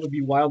something that would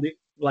be wildly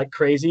like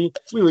crazy.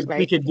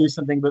 We could do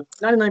something, but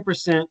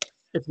 99%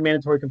 it's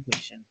mandatory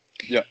completion.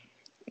 Yeah.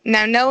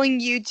 Now,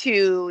 knowing you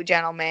two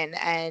gentlemen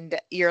and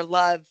your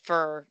love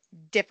for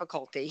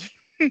difficulty,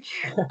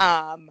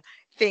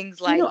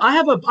 things like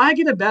I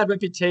get a bad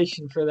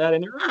reputation for that,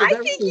 and I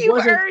think you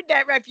earned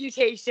that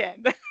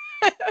reputation.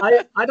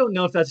 I don't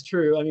know if that's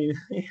true. I mean,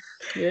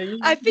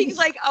 things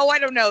like I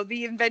don't know,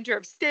 the inventor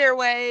of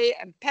Stairway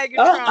and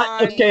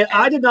Pegatron. Okay,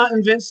 I did not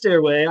invent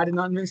Stairway. I did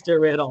not invent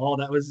Stairway at all.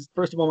 That was,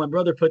 first of all, my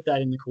brother put that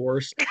in the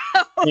course,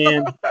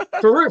 and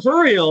for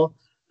real.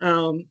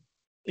 I'm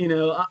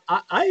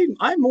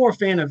more a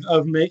fan of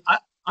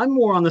I'm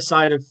more on the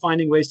side of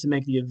finding ways to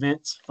make the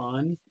events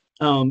fun.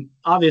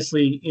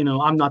 Obviously,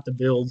 I'm not the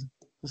build,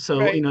 so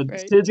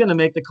Sid's gonna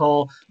make the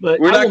call, but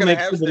we're not gonna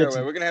have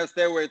Stairway. We're gonna have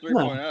Stairway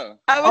 3.0. No.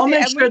 I'll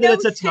make sure that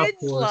it's a tough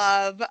course.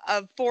 Love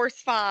of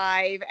Force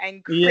 5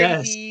 and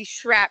crazy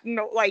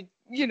shrapnel,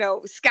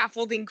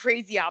 scaffolding,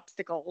 crazy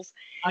obstacles.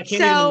 I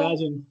can't even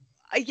imagine.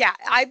 Yeah,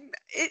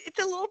 it's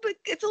a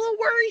little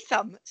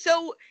worrisome.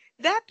 So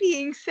that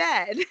being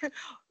said,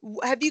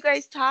 have you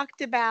guys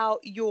talked about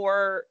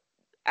your,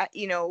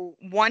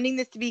 wanting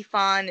this to be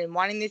fun and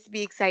wanting this to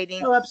be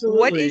exciting? Oh, absolutely.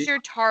 What is your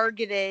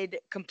targeted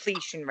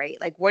completion rate?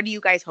 Like, what are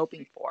you guys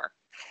hoping for?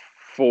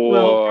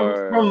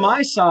 Well, from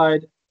my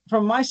side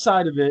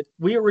of it,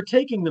 we're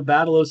taking the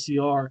Battle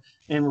OCR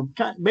and we're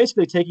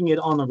basically taking it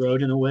on the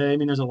road in a way. I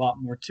mean, there's a lot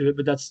more to it,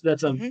 but that's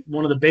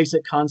one of the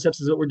basic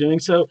concepts is what we're doing.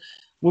 So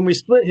when we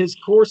split his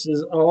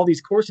courses, all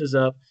these courses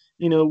up,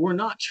 we're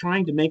not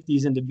trying to make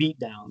these into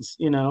beatdowns,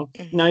 Now,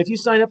 if you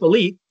sign up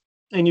elite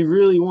and you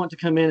really want to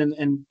come in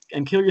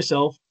and kill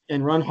yourself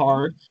and run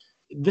hard,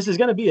 this is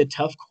going to be a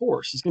tough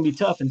course. It's going to be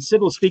tough. And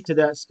Sid will speak to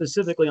that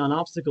specifically on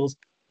obstacles.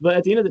 But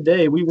at the end of the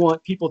day, we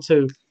want people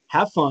to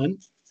have fun,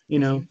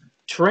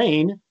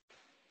 train,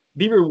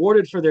 be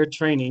rewarded for their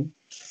training,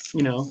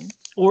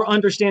 or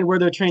understand where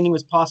their training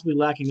was possibly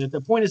lacking.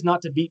 The point is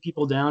not to beat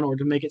people down or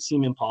to make it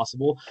seem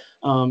impossible.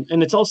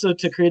 And it's also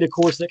to create a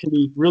course that can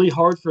be really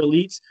hard for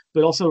elites,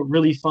 but also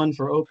really fun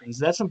for opens.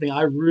 That's something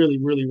I really,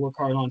 really work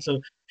hard on. So,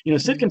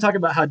 Sid can talk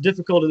about how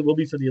difficult it will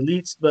be for the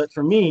elites, but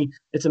for me,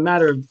 it's a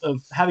matter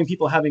of having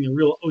people having a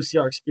real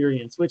OCR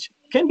experience, which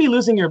can be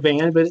losing your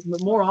band, but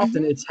more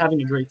often it's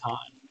having a great time.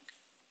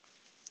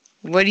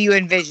 What do you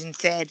envision,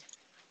 Sid?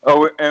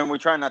 Oh, and we're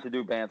trying not to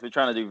do bands. We're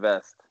trying to do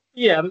vests.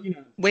 Yeah, but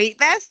weight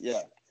vest?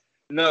 Yeah.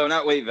 No,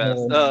 not weight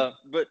vest.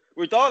 But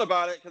we thought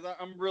about it because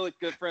I'm really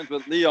good friends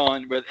with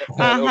Leon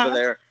over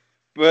there.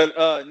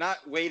 But not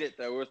weighted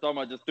though. We were talking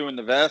about just doing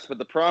the vest. But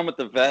the problem with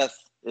the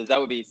vest is that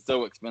would be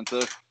so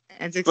expensive.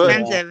 It's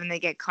expensive, and they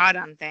get caught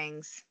on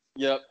things.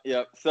 Yep.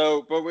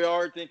 So, but we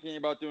are thinking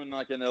about doing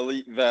like an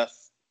elite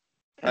vest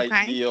type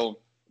deal.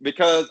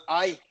 Because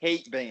I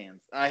hate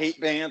bands. I hate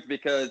bands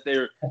because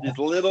they're these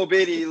little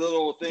bitty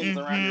little things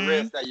around your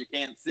wrist that you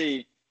can't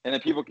see, and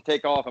then people can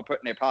take off and put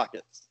in their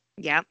pockets.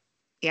 Yep.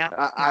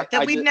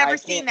 We've never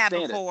seen that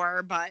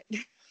before, but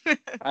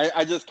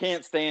I just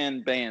can't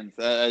stand bands.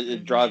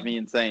 It drives me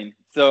insane.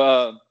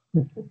 So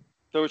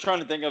we're trying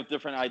to think of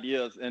different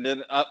ideas, and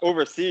then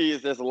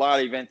overseas there's a lot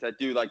of events that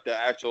do like the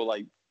actual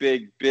like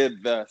big bib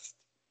vest.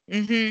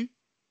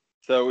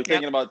 So we're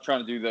thinking about trying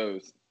to do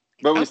those.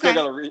 But we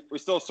still we're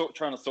still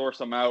trying to source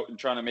them out and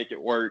trying to make it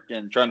work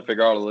and trying to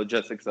figure out the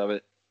logistics of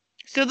it.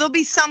 So there'll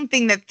be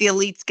something that the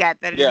elites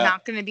get that is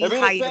not going to be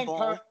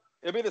hideable.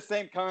 It'll be the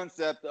same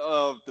concept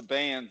of the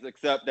bands,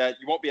 except that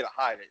you won't be able to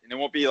hide it, and it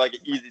won't be like an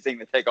easy thing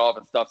to take off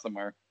and stuff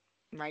somewhere.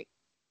 Right.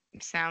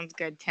 Sounds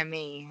good to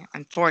me.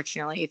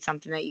 Unfortunately, it's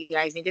something that you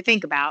guys need to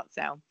think about.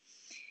 So,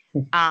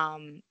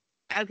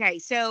 okay,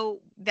 so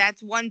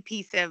that's one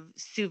piece of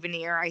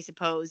souvenir, I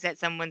suppose, that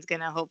someone's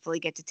going to hopefully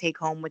get to take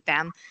home with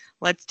them.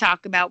 Let's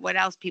talk about what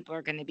else people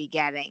are going to be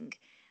getting.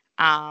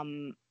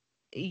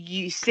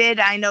 You said,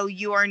 I know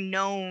you are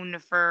known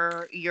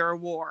for your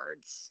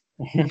awards.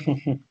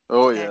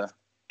 Oh, yeah.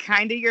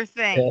 Kind of your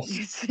thing.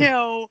 Yes.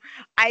 So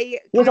I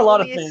can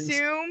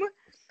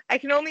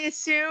only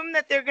assume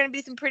that there are going to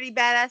be some pretty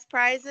badass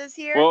prizes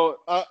here. Well,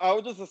 I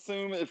would just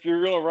assume if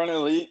you're going to run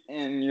elite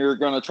and you're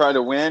going to try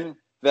to win,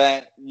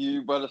 that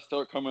you better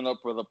start coming up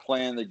with a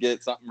plan to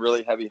get something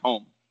really heavy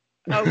home.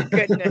 Oh,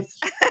 goodness.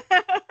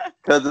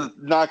 Because it's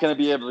not going to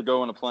be able to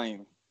go in a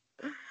plane.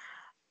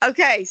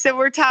 Okay, so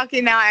we're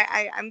talking now.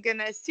 I'm going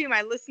to assume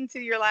I listened to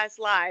your last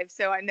live,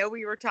 so I know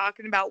we were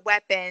talking about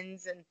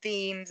weapons and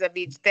themes of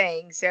each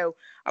thing. So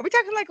are we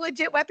talking like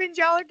legit weapons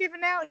y'all are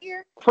giving out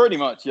here? Pretty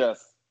much,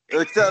 yes.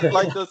 Except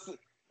like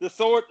the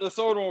sword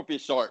won't be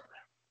sharp.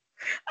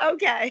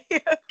 Okay.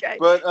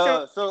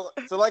 But so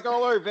like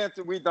all our events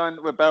that we've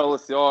done with Battle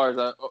of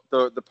CRs,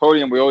 the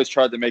podium, we always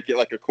tried to make it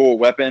like a cool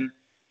weapon.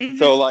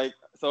 So I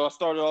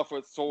started off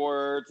with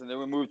swords, and then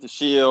we moved to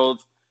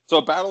shields. So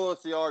Battle of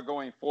CR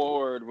going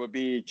forward would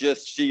be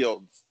just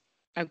shields.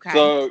 Okay.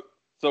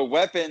 So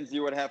weapons,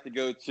 you would have to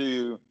go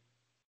to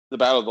the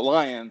Battle of the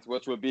Lions,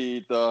 which would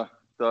be the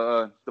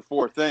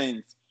four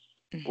things.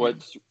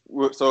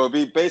 So it'd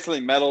be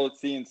basically metal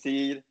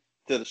CNC'd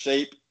to the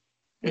shape,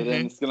 and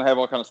then it's gonna have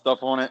all kind of stuff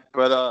on it.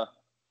 But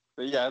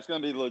yeah, it's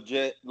gonna be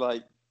legit,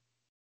 like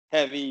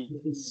heavy,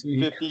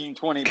 15,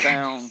 20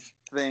 pound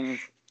things.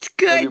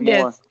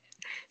 Goodness.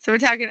 So we're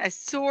talking a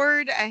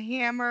sword, a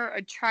hammer,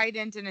 a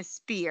trident, and a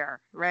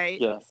spear, right?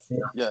 Yes.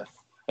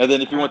 And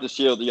then if you want the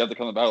shield, you have to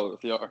come to Battle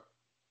of the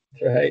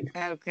CR. Right.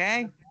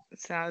 Okay.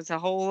 So it's a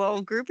whole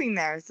little grouping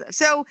there.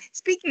 So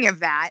speaking of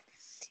that,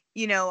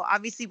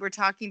 obviously we're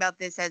talking about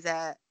this as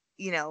a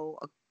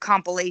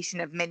compilation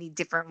of many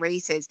different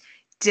races.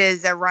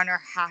 Does a runner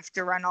have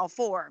to run all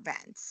four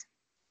events?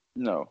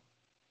 No.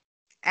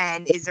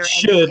 And is there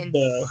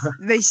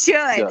They should.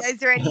 Yeah. Is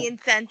there any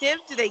incentive?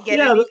 Do they get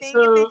anything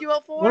if they do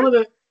all four?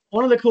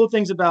 One of the cool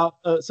things about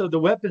so the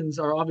weapons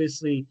are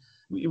obviously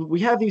we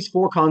have these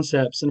four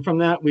concepts, and from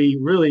that we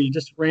really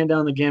just ran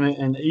down the gamut,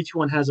 and each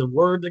one has a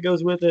word that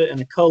goes with it, and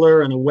a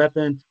color, and a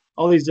weapon,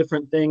 all these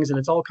different things, and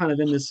it's all kind of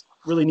in this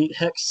really neat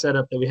hex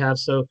setup that we have.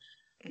 So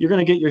you're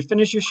going to get your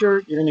finisher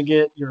shirt, you're going to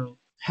get your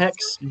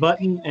hex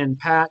button and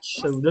patch.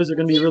 So those are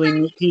going to be really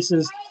neat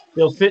pieces.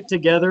 They'll fit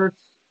together.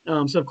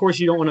 So of course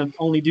you don't want to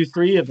only do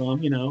 3 of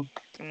them, No,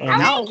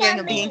 then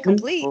it'll be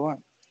incomplete.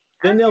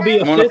 Then there'll be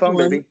a 5th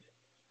one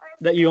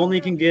that you only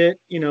can get,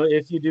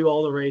 if you do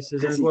all the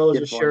races, as well as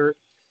a shirt.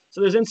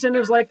 So there's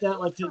incentives like that,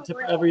 like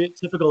every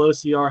typical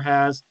OCR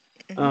has.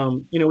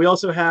 We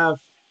also have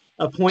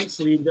a points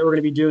league that we're going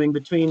to be doing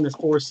between the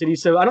 4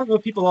 cities. So I don't know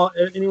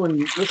if anyone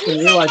listening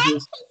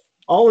realizes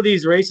all of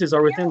these races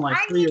are within like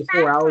 3 or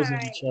 4 hours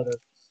of each other.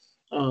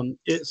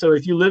 So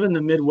if you live in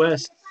the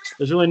Midwest,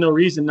 there's really no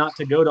reason not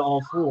to go to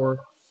all 4.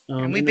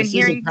 And we've been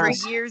hearing for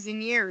years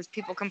and years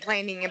people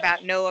complaining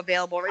about no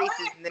available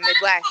races in the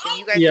Midwest, and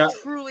you guys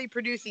are truly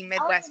producing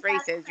Midwest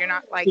races. You're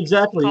not like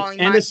calling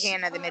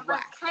Montana the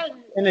Midwest.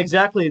 And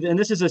exactly, and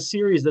this is a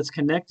series that's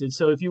connected.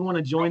 So if you want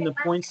to join the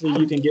points league,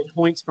 you can get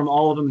points from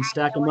all of them and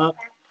stack them up.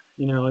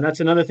 And that's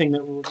another thing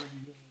that we're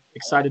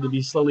excited to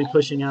be slowly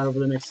pushing out over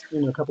the next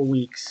couple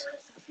weeks.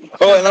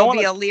 Oh, and there'll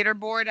be a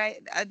leaderboard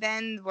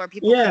then where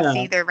people can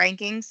see their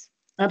rankings.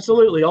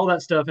 Absolutely, all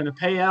that stuff and a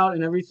payout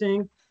and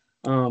everything.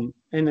 And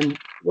then,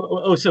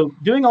 so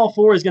doing all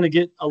four is going to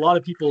get a lot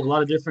of people a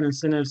lot of different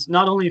incentives,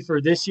 not only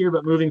for this year,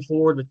 but moving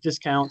forward with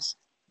discounts,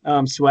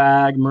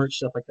 swag, merch,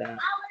 stuff like that.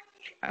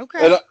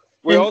 Okay. And,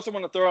 we also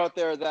want to throw out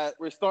there that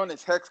we're starting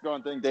this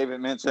Hexagon thing David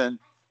mentioned.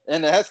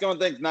 And the Hexagon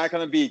thing is not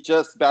going to be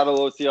just Battle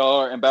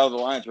OCR and Battle of the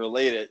Lions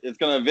related. It's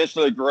going to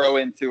eventually grow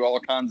into all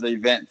kinds of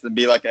events and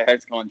be like a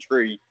Hexagon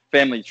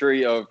family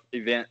tree of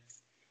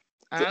events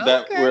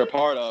that we're a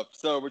part of.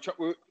 So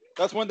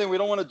that's one thing. We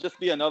don't want to just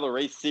be another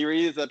race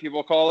series that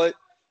people call it.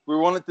 We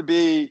want it to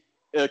be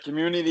a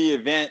community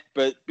event,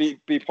 but be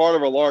part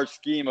of a large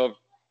scheme of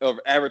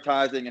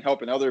advertising and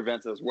helping other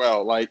events as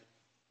well. Like,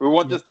 we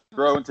want this to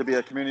grow into be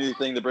a community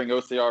thing to bring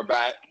OCR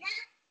back.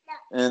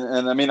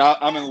 And I mean,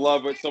 I'm in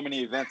love with so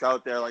many events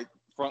out there, like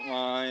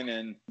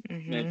Frontline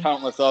and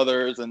countless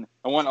others. And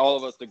I want all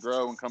of us to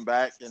grow and come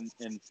back and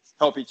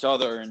help each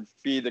other and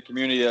be the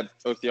community that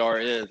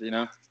OCR is,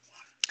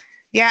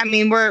 Yeah, I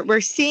mean,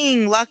 we're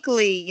seeing,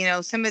 luckily,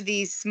 some of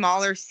these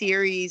smaller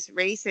series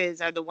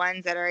races are the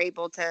ones that are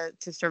able to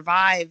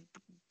survive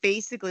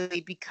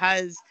basically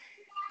because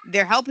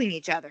they're helping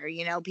each other.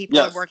 People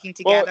are working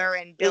together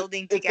and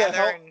building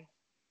together.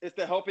 It's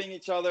the helping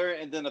each other,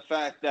 and then the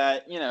fact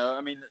that,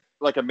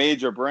 like a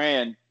major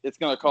brand, it's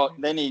going to cost,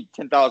 they need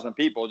 10,000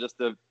 people just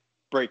to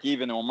break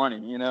even on money,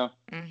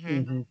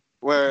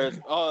 Whereas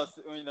us,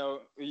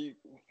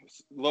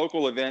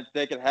 local events,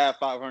 they could have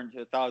 500 to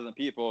 1,000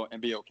 people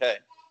and be okay.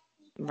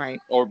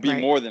 Right. Or be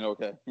more than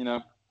okay,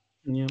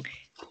 Yeah.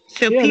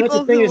 So people that's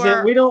the thing who is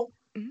that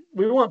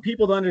we want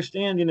people to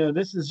understand,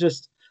 this is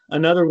just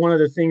another one of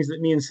the things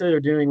that me and Sid are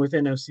doing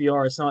within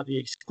OCR. It's not the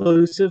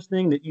exclusive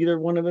thing that either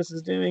one of us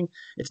is doing.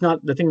 It's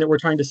not the thing that we're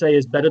trying to say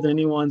is better than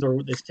anyone's or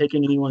is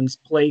taking anyone's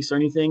place or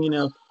anything.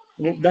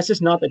 That's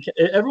just not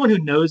everyone who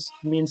knows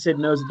me and Sid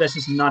knows that that's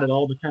just not at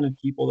all the kind of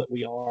people that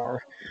we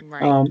are.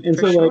 Right. And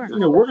so we're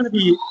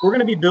going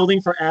to be building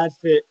for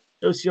AdFit,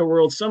 OCR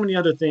World, so many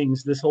other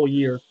things this whole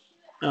year.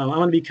 I'm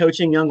going to be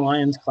coaching Young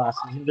Lions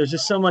classes. There's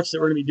just so much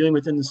that we're going to be doing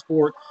within the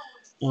sport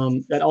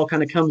that all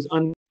kind of comes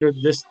under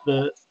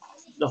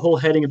the whole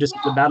heading of just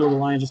the Battle of the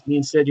Lions, just me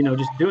and Sid,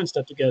 just doing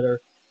stuff together.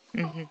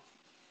 Mm-hmm.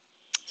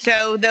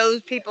 So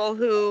those people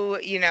who,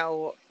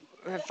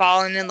 have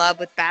fallen in love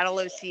with Battle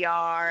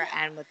OCR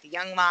and with the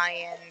Young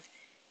Lions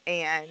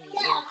and,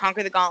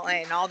 Conquer the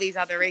Gauntlet and all these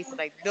other races,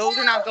 like, those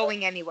are not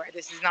going anywhere.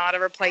 This is not a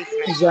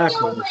replacement.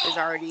 Exactly. This is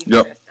already in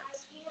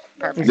existence.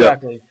 Perfect.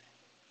 Exactly.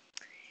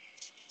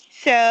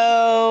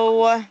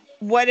 So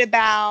what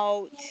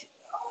about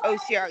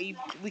OCR?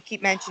 We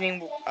keep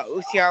mentioning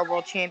OCR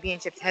World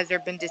Championships. Has there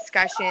been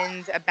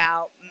discussions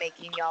about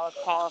making y'all a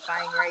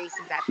qualifying race?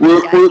 Is that we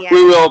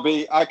will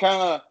be. I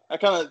kind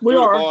of we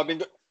are.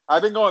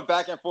 I've been going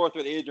back and forth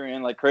with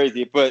Adrian like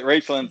crazy, but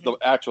Rachel's the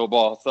actual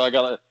boss, so I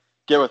gotta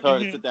get with her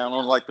to sit down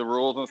on like the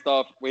rules and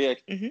stuff. We're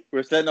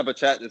setting up a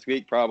chat this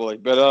week probably,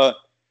 but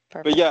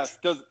yes,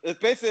 because it's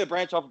basically a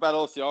branch off of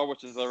Battle OCR,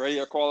 which is already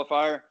a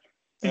qualifier,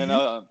 and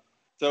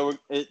so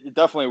it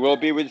definitely will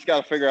be. We just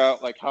got to figure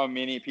out like how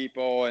many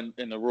people and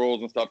the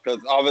rules and stuff. Because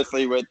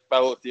obviously with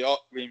Battle OCR,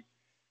 with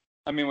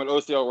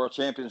OCR World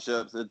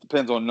Championships, it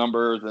depends on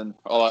numbers and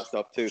all that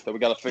stuff too. So we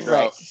got to figure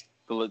out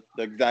the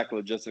exact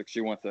logistics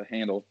she wants to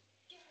handle.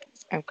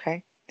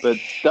 Okay. But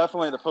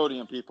definitely the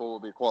podium people will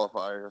be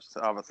qualifiers,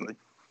 obviously.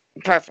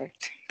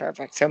 Perfect.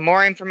 So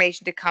more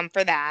information to come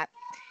for that.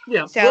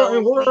 Yeah. So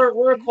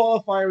we're a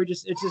qualifier.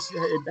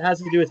 It has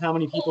to do with how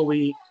many people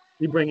we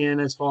bring in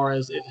as far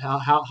as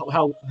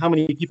how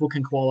many people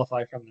can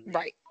qualify from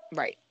them.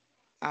 Right.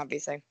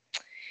 Obviously.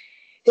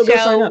 So Speaking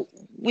of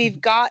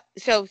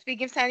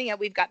signing up,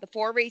 we've got the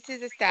 4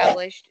 races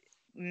established: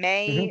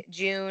 May,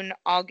 June,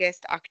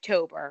 August,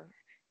 October,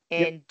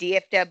 in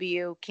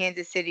DFW,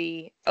 Kansas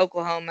City,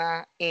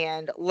 Oklahoma,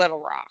 and Little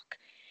Rock.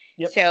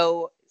 Yep.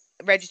 So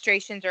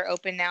registrations are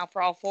open now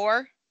for all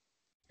 4?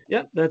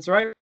 Yep, that's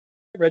right.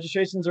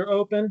 Registrations are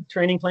open.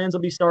 Training plans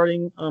will be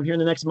starting here in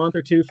the next month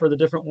or two for the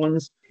different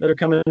ones that are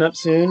coming up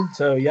soon.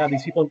 So yeah,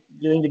 these people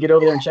need to get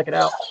over there and check it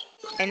out.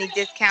 Any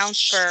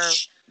discounts for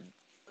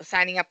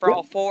signing up for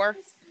all 4?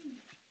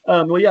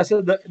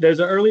 So there's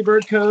an early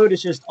bird code.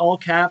 It's just all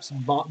caps,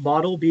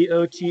 bottle,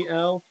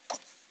 BOTL.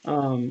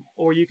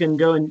 Or you can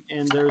go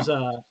and there's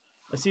a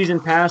season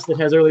pass that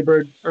has early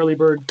bird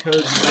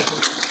codes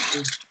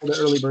for the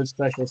early bird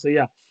special. So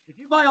yeah, if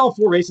you buy all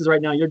 4 races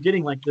right now, you're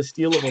getting like the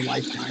steal of a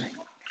lifetime.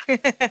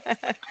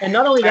 And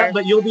not only that,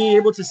 but you'll be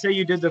able to say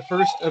you did the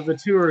first of the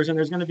it's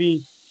going to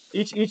be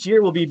each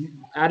year will be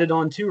added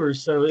on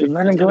tours. So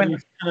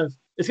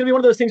it's it's going to be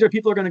one of those things where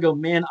people are going to go,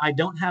 man, I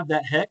don't have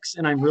that hex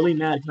and I'm really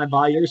mad. Can I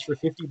buy yours for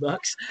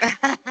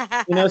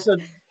 $50? So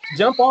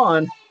jump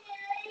on,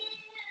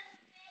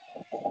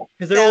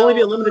 because there will only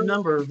be a limited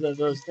number of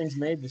those things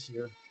made this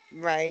year.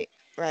 Right.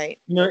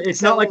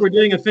 It's not like we're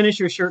doing a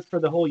finisher shirt for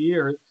the whole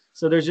year.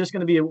 So there's just going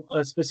to be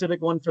a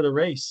specific one for the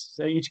race,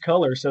 so each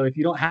color. So if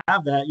you don't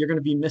have that, you're going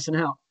to be missing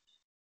out.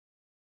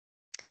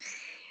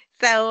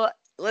 So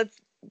let's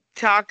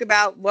talk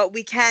about what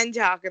we can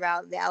talk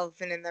about, the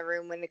elephant in the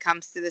room when it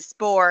comes to the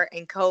sport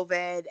and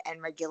COVID and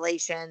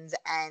regulations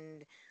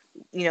and,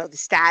 the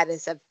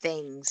status of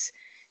things.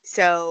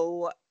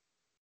 So,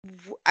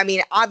 I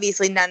mean,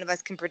 obviously none of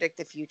us can predict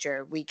the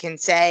future. We can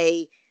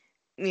say,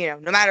 no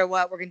matter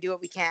what, we're going to do what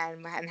we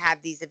can and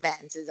have these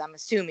events, as I'm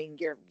assuming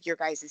your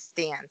guys'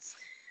 stance.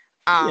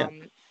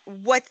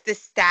 What's the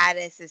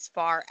status as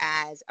far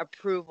as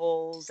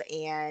approvals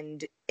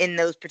and in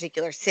those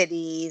particular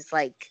cities?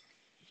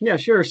 Yeah,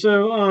 sure.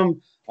 So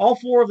all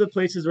 4 of the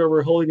places where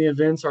we're holding the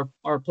events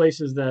are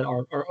places that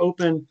are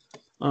open.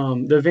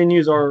 The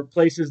venues are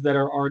places that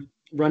are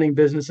running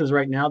businesses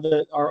right now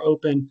that are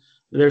open.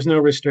 There's no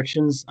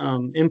restrictions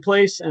in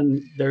place,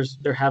 and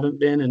there haven't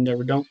been, and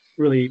there don't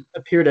really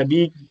appear to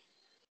be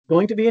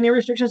going to be any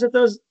restrictions at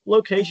those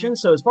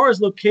locations. So as far as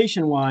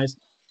location wise,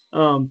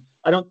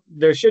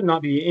 there should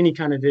not be any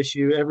kind of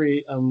issue.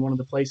 Every one of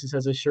the places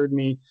has assured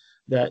me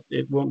that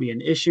it won't be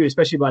an issue,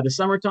 especially by the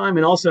summertime.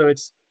 And also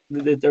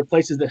there are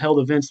places that held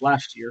events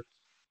last year.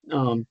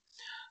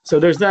 So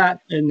there's that.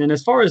 And then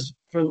as far as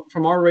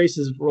from our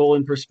race's role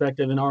in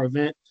perspective in our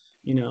event,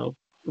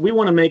 we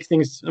want to make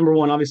things, number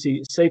one,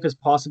 obviously safe as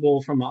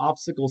possible from an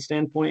obstacle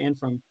standpoint and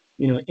from,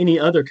 any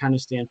other kind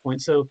of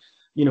standpoint. So,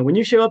 when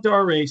you show up to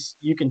our race,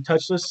 you can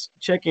touchless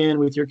check in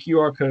with your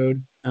QR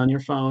code on your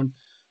phone.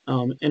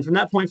 And from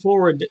that point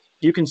forward,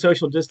 you can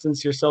social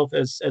distance yourself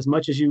as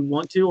much as you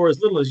want to, or as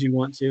little as you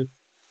want to.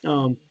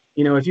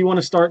 If you want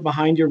to start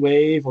behind your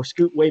wave or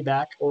scoot way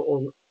back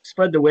or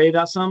spread the wave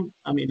out some,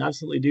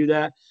 absolutely do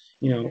that.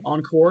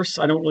 On course,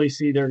 I don't really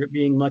see there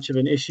being much of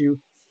an issue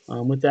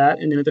with that.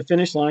 And then at the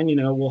finish line,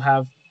 we'll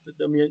have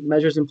the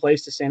measures in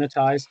place to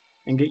sanitize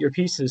and get your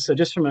pieces. So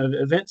just from an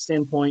event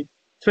standpoint,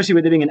 especially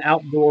with it being an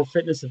outdoor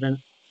fitness event,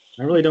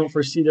 I really don't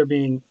foresee there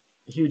being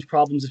huge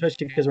problems,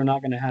 especially because we're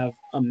not going to have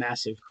a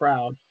massive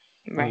crowd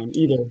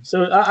either.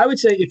 So I would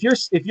say if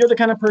you're the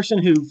kind of person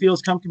who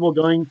feels comfortable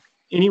going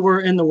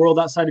anywhere in the world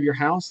outside of your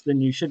house, then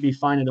you should be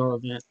fine at our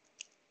event.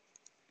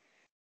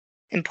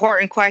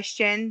 Important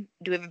question.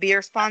 Do we have a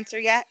beer sponsor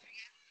yet?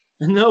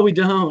 No, we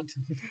don't.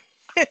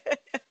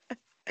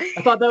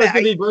 I thought that was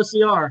going to be Bro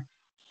CR.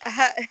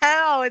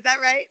 Oh, is that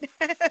right?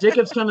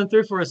 Jacob's coming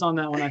through for us on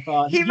that one, I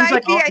thought. He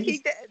might be. I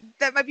think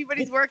that might be what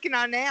he's working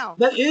on now.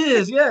 That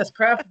is, yes,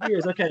 craft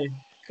beers. Okay.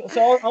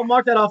 So I'll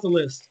mark that off the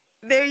list.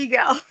 There you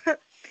go.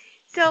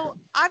 So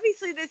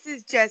obviously this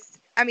is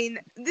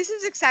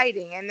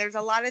exciting, and there's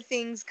a lot of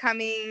things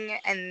coming,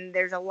 and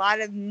there's a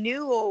lot of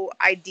new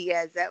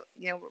ideas that,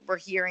 we're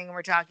hearing and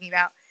we're talking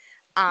about.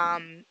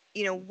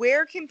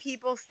 Where can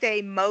people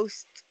stay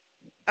most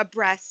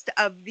abreast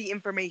of the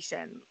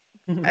information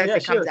as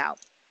it comes out?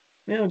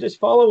 Just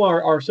follow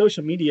our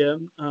social media.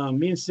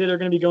 Me and Sid are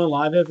going to be going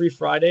live every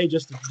Friday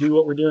just to do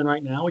what we're doing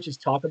right now, which is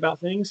talk about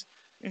things.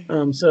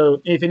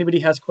 So if anybody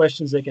has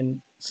questions, they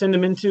can send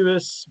them into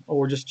us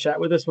or just chat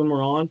with us when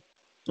we're on.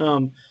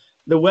 Go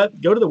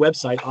to the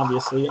website,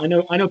 obviously. I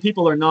know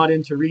people are not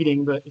into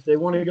reading, but if they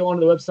want to go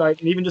onto the website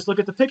and even just look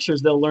at the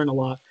pictures, they'll learn a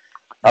lot.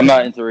 I'm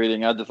not into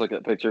reading. I just look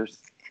at pictures.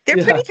 They're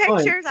pretty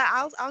pictures.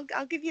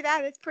 I'll give you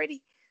that. It's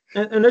pretty.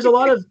 And there's a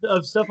lot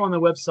of stuff on the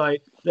website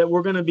that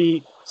we're going to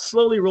be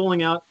slowly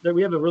rolling out. That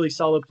we have a really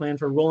solid plan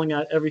for rolling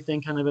out everything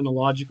kind of in a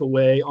logical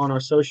way on our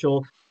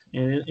social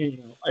and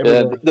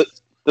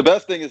the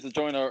best thing is to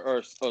join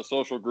our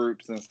social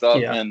groups and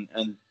stuff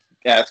and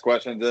ask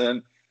questions.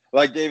 And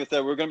like David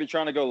said, we're going to be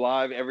trying to go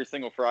live every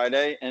single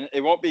Friday, and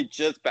it won't be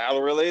just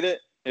battle related.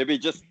 It'll be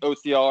just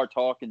OCR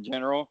talk in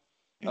general.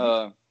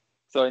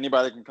 So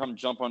anybody can come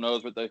jump on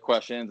those with their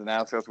questions and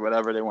ask us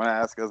whatever they want to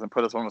ask us and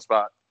put us on the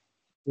spot.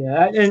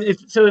 Yeah, and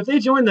if they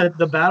join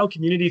the Battle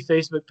Community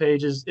Facebook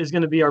page is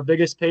going to be our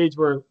biggest page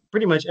where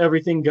pretty much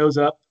everything goes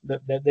up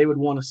that they would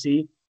want to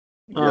see.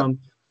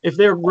 If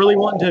they're really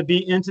wanting to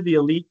be into the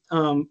elite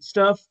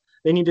stuff,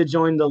 they need to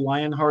join the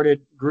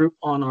Lionhearted group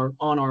on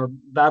our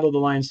Battle of the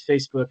Lions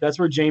Facebook. That's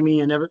where Jamie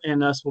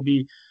and us will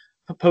be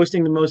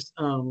posting the most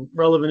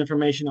relevant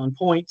information on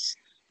points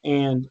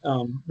and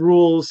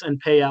rules and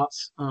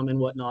payouts and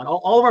whatnot.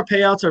 All of our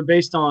payouts are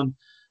based on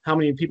how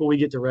many people we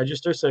get to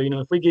register. So,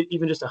 if we get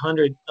even just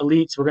 100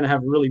 elites, we're going to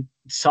have really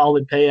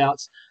solid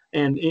payouts.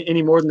 And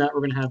any more than that,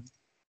 we're going to have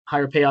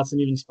higher payouts than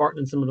even Spartan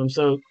in some of them.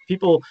 So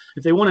people,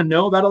 if they want to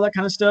know about all that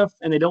kind of stuff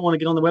and they don't want to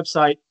get on the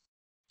website,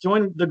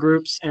 join the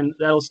groups, and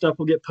that stuff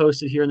will get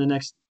posted here in the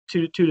next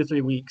 2 to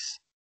 3 weeks.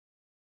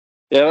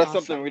 Yeah, that's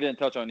something we didn't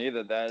touch on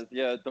either.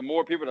 The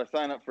more people that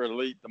sign up for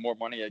elite, the more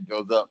money it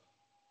goes up.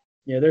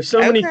 Yeah, there's so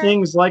many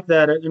things like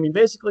that. I mean,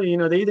 basically,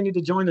 they either need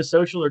to join the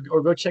social or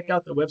go check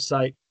out the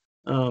website.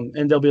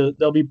 and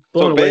they'll be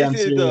blown away. I'm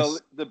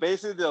serious.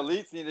 Basically the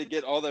elites need to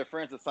get all their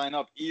friends to sign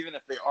up, even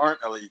if they aren't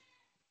elite.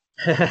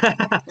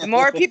 The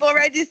more people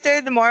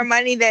register, the more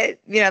money that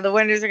the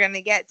winners are going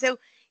to get. So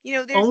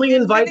there's only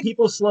invite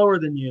people slower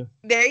than you.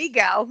 There you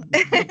go.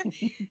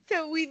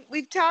 So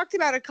we've talked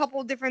about a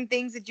couple different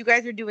things that you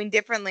guys are doing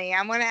differently.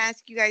 I want to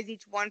ask you guys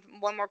each one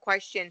more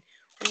question.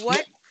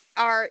 What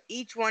are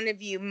each one of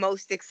you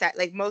most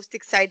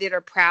excited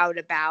or proud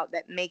about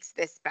that makes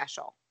this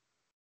special?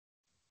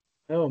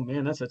 Oh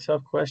man, that's a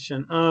tough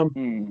question. For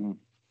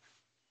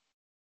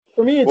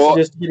me, it's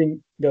just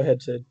getting. Go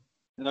ahead, Sid.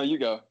 No, you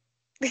go.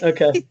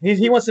 Okay,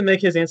 he wants to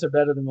make his answer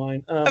better than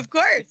mine. Of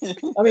course.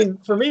 I mean,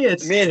 for me,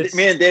 it's me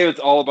and David's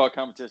all about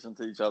competition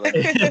to each other.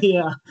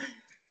 Yeah,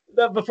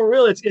 but for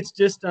real, it's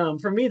just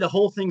for me, the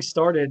whole thing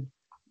started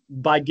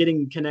by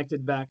getting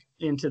connected back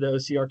into the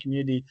OCR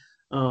community,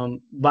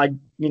 by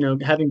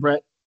having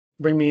Brett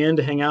bring me in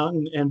to hang out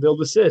and build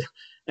with Sid,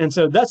 and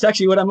so that's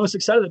actually what I'm most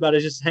excited about,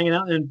 is just hanging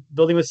out and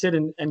building with Sid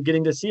and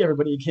getting to see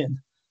everybody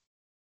again.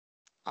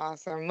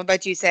 Awesome. What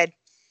about you, Sid?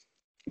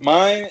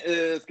 Mine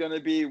is going to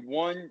be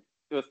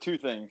there's two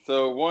things.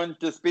 So one,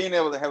 just being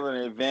able to have an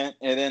event,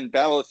 and then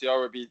Battle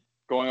OCR would be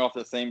going off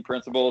the same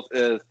principles,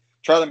 is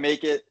try to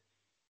make it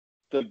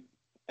the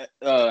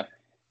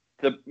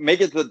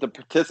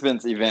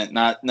participants event,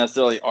 not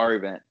necessarily our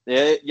event.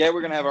 Yeah,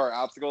 we're gonna have our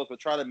obstacles, but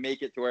try to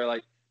make it to where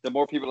like the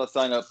more people that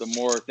sign up, the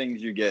more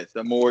things you get,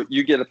 the more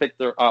you get to pick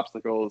their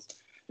obstacles.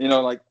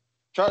 Try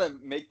to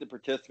make the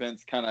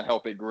participants kind of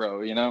help it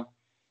grow.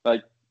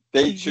 Like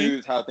they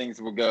choose how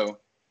things will go,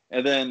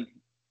 and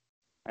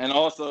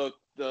also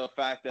the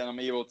fact that I'm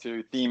able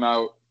to theme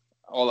out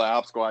all the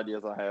obstacle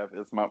ideas I have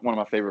is one of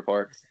my favorite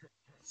parts.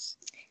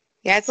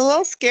 Yeah, it's a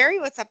little scary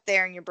what's up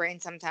there in your brain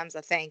sometimes,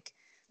 I think,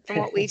 from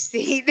what we've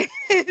seen.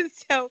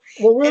 So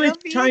we're really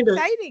it'll be trying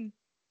exciting.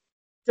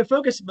 To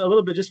focus a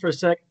little bit just for a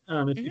sec,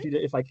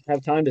 if I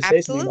have time to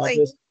say something about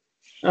this.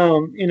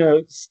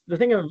 The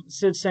thing of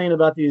Sid saying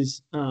about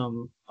these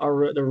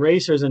the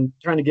racers and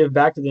trying to give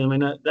back to them,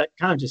 and that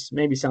kind of just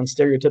maybe sounds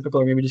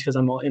stereotypical, or maybe just because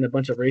I'm all in a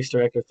bunch of race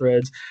director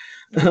threads.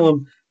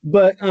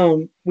 But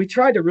we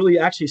tried to really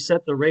actually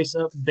set the race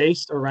up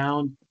based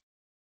around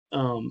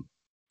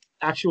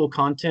actual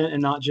content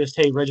and not just,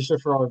 hey, register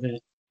for our event.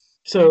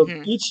 So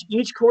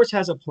each course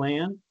has a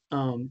plan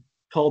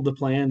called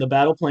the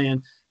battle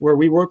plan, where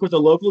we work with a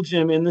local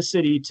gym in the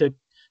city to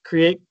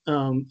create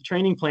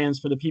training plans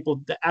for the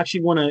people that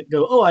actually want to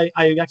go, oh, I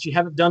actually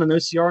haven't done an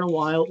OCR in a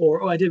while,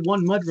 or, oh, I did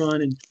one mud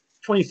run in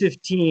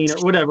 2015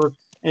 or whatever,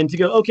 and to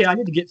go, okay, I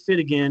need to get fit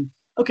again.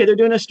 Okay, they're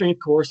doing a strength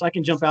course. I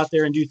can jump out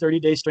there and do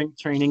 30-day strength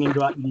training and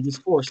go out and do this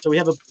course. So we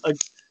have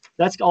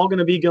that's all going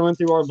to be going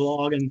through our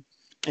blog and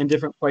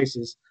different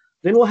places.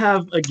 Then we'll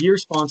have a gear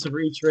sponsor for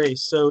each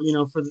race. So,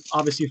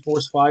 obviously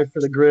Force 5 for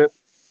the grip,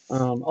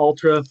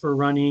 Ultra for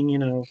running,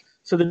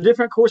 So the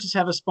different courses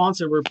have a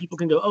sponsor where people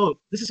can go, oh,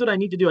 this is what I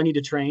need to do. I need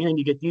to train. I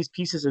need to get these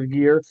pieces of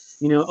gear.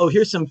 Oh,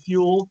 here's some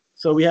fuel.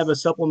 So we have a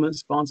supplement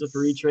sponsor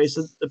for each race.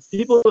 So the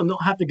people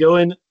don't have to go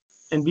in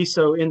and be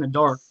so in the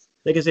dark.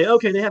 They can say,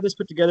 okay, they have this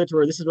put together to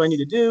where this is what I need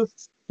to do.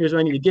 Here's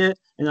what I need to get.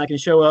 And I can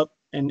show up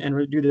and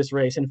do this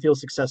race and feel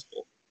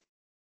successful.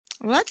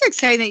 Well, that's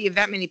exciting that you have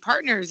that many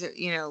partners,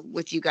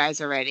 with you guys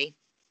already.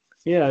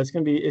 Yeah,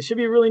 it should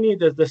be really neat,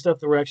 the stuff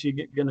that we're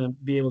actually going to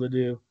be able to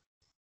do.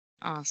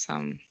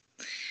 Awesome.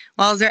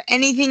 Well, is there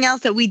anything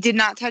else that we did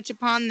not touch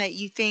upon that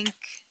you think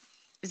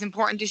is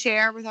important to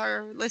share with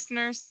our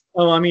listeners?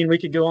 Oh, I mean, we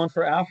could go on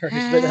for hours,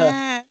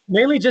 but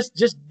mainly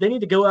just they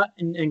need to go out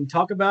and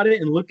talk about it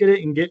and look at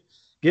it and get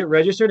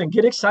registered and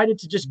get excited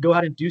to just go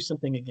out and do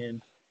something again.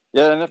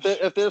 Yeah, and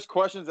if there's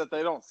questions that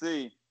they don't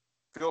see,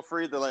 feel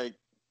free to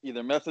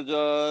either message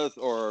us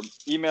or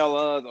email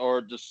us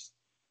or just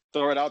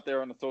throw it out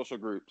there on the social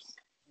groups.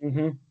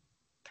 Mm-hmm.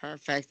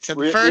 Perfect. So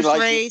the first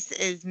race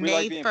is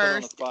May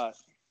 1st.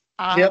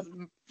 Yep.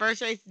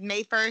 First race is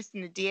May 1st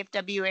in the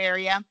DFW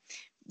area.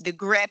 The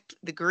grip,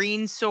 the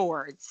green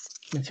swords.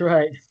 That's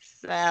right.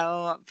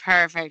 So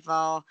perfect.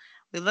 Well,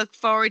 we look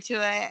forward to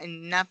it,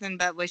 and nothing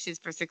but wishes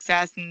for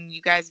success. And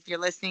you guys, if you're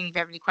listening, if you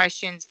have any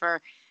questions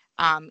for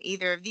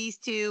either of these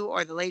two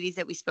or the ladies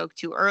that we spoke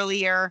to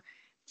earlier,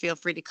 feel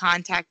free to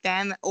contact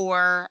them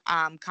or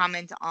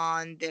comment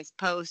on this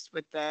post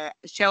with the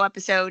show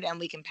episode, and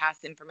we can pass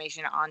the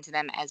information on to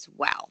them as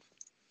well.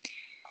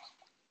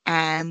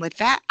 And with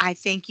that, I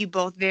thank you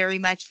both very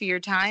much for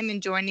your time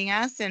and joining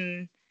us,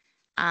 and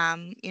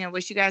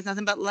wish you guys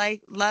nothing but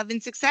love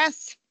and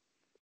success.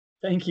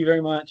 Thank you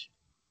very much.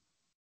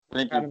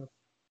 Thank you.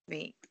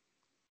 Thanks.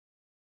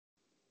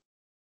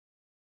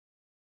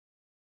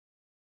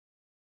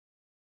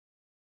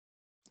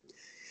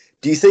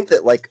 Do you think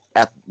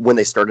that when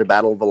they started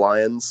Battle of the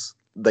Lions,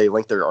 they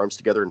linked their arms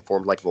together and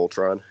formed like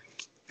Voltron?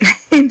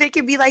 They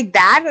could be like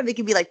that, or they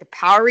could be like the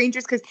Power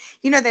Rangers, because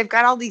they've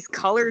got all these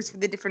colors for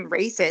the different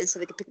races, so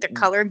they could pick their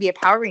color and be a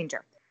Power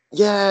Ranger.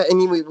 Yeah,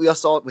 and we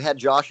also had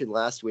Josh in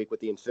last week with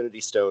the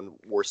Infinity Stone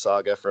War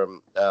Saga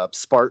from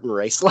Spartan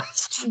Race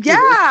last year.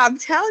 Yeah, I'm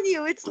telling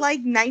you, it's like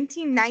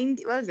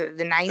 1990. What was it?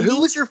 The 90s? Who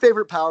was your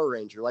favorite Power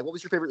Ranger? Like, what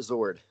was your favorite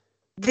Zord?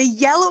 The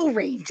Yellow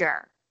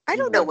Ranger. I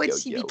don't know would what go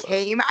she yellow.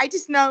 became. I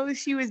just know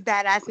she was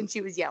badass and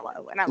she was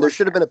yellow. And There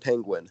should have been a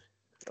penguin.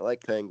 I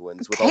like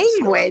penguins. With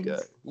Penguins? all the snow I've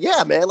got.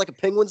 Yeah, man, like a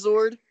penguin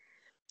Zord.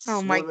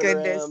 Oh my Swimming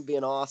goodness. around,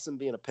 being awesome,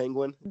 being a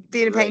penguin.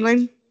 Being a Great.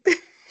 penguin?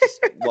 Just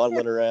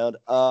waddling around.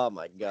 Oh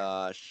my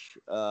gosh.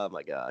 Oh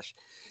my gosh.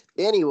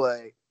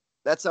 Anyway,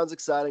 that sounds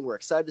exciting. We're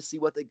excited to see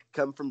what they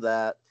come from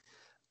that.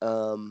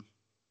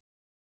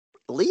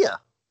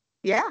 Leah.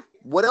 Yeah.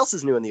 What else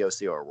is new in the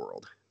OCR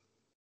world?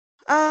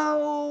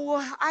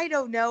 Oh, I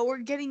don't know. We're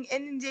getting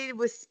inundated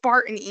with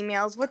Spartan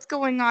emails. What's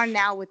going on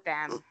now with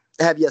them?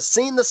 Have you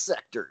seen the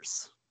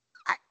sectors?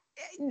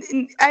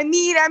 I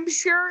mean, I'm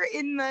sure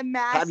in the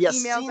mass Have you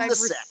emails seen I've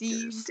the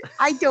received, sectors?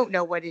 I don't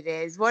know what it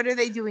is. What are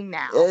they doing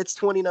now? It's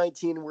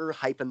 2019. We're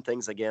hyping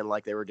things again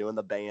like they were doing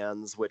the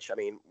bands, which, I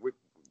mean,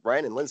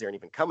 Ryan and Lindsay aren't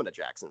even coming to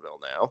Jacksonville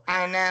now.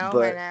 I know,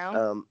 But, I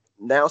know.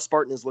 Now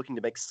Spartan is looking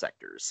to make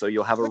sectors. So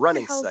you'll have a What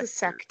running the hell's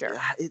sector. a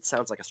sector? It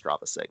sounds like a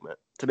Strava segment.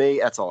 To me,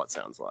 that's all it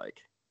sounds like.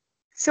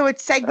 So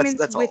it's segments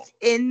that's all.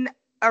 within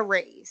a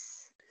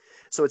race.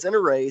 So it's in a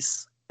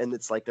race, and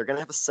it's like they're going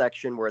to have a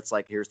section where it's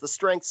like, here's the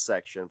strength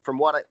section. From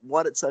what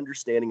it's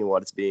understanding and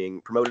what it's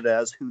being promoted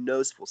as, who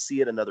knows if we'll see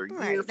it another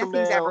year from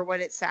Nothing's now. ever what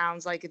it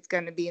sounds like it's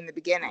going to be in the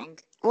beginning.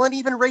 Well, and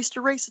even race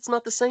to race, it's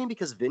not the same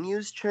because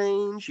venues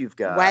change. You've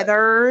got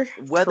weather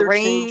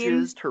terrain.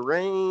 changes,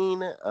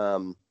 terrain,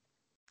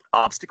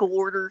 obstacle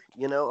order.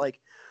 You know, like,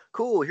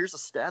 cool, here's a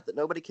stat that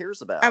nobody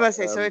cares about. I must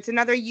say, so it's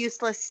another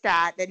useless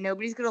stat that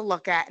nobody's going to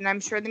look at, and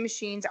I'm sure the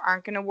machines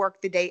aren't going to work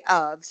the day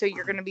of, so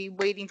you're going to be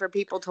waiting for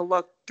people to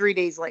look 3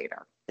 days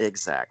later.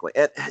 Exactly.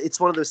 And it's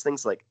one of those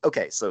things like,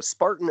 okay, so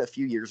Spartan a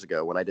few years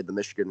ago when I did the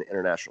Michigan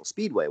International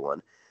Speedway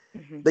one,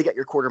 they got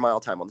your quarter mile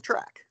time on the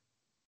track.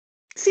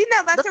 See,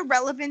 now that's a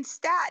relevant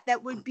stat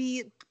that would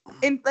be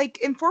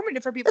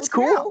informative for people That's to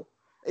cool. know.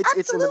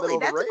 It's in the middle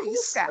of the race. Cool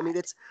stat. I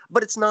mean,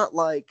 but it's not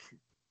like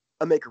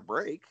a make or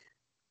break.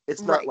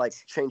 It's not like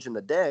changing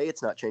the day.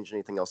 It's not changing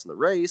anything else in the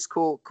race.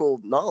 Cool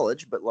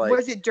knowledge, but like.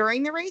 Was it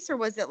during the race or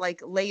was it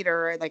like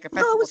later, like a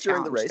festival? No, it was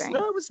during the race. Thing?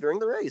 No, it was during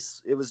the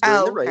race. It was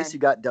during the race. Okay. You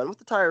got done with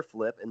the tire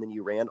flip, and then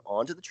you ran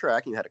onto the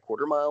track. And you had a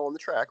quarter mile on the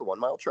track, a 1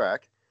 mile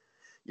track.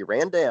 You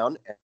ran down,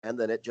 and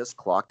then it just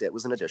clocked. It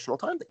was an additional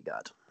time that you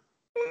got.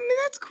 I mean,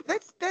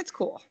 that's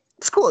cool.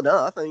 It's cool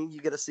enough. I mean, you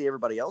get to see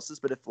everybody else's,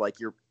 but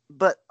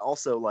but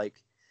also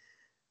like,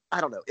 I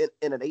don't know,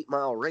 in an 8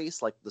 mile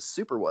race like the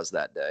Super was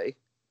that day.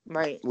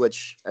 Right.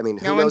 Which, I mean,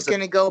 no one's going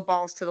to go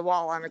balls to the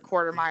wall on a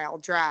quarter mile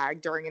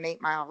drag during an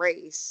 8 mile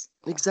race.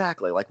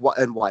 Exactly. Like,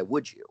 why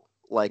would you?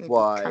 Like,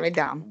 why? Kind of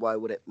dumb. Why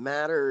would it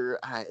matter?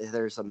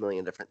 There's a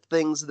million different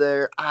things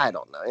there. I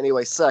don't know.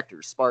 Anyway,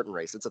 sectors, Spartan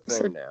race. It's a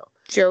thing now.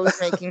 Joe's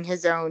making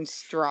his own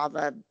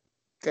Strava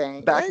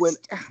thing.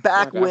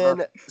 Back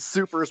when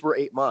Supers were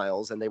 8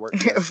 miles and they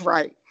weren't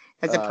right,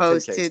 as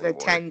opposed to the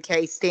anymore.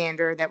 10K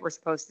standard that we're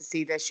supposed to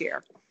see this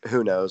year.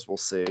 Who knows? We'll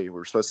see. We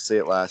were supposed to see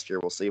it last year.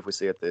 We'll see if we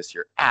see it this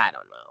year. I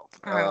don't know.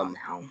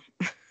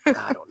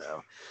 I don't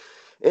know.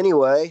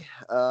 Anyway,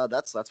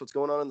 that's what's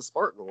going on in the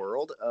Spartan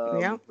world.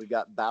 We've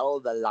got Battle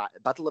of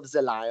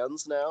the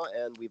Lions now,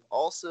 and we've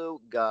also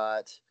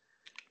got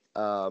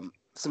some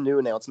new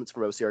announcements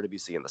from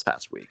OCRWC in this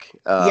past week.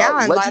 And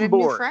a lot of new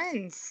Legendborn.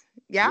 friends.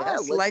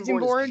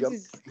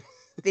 Legendborn.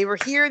 They were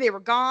here, they were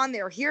gone,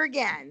 they were here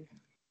again.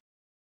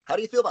 How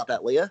do you feel about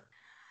that, Leah?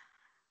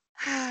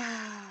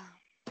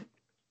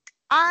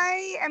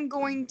 I am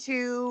going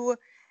to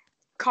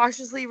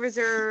cautiously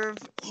reserve,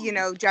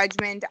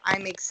 judgment.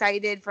 I'm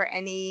excited for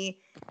any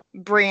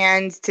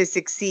brands to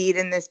succeed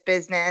in this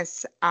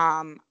business.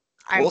 I'm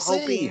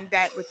hoping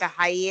that with the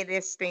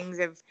hiatus, things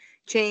have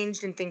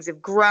changed and things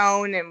have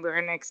grown, and we're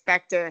going to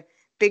expect a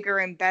bigger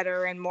and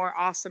better and more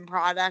awesome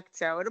product.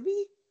 So it'll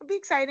be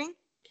exciting.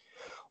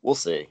 We'll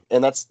see.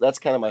 And that's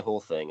kind of my whole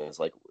thing is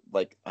like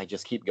I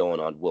just keep going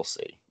on. We'll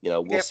see.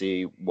 We'll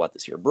see what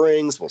this year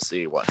brings. We'll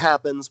see what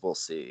happens. We'll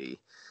see.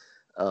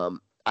 I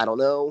don't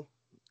know.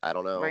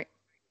 Right.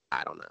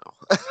 I don't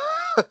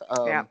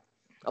know.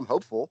 I'm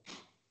hopeful.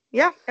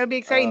 Yeah, it'll be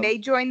exciting. They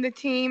joined the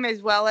team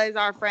as well as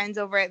our friends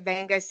over at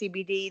Vanga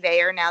CBD.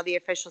 They are now the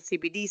official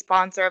CBD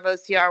sponsor of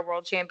OCR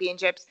World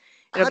Championships.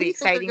 It'll be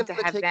exciting to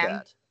have them.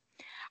 That?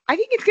 I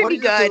think it's going to be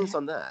good. What are your feelings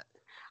on that?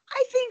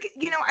 I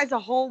think, as a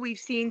whole, we've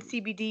seen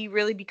CBD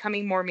really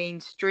becoming more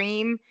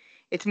mainstream.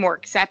 It's more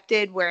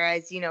accepted,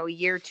 whereas, a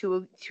year,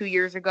 2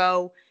 years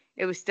ago,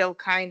 it was still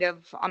kind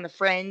of on the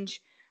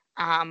fringe.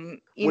 I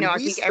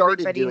think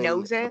everybody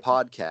knows it. The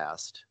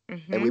podcast,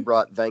 and we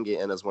brought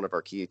Venga in as one of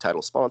our key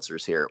title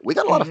sponsors here. We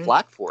got a lot of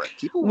flack for it.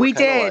 People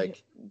were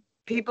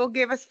People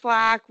give us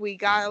flack. We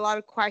got a lot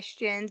of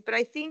questions, but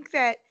I think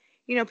that,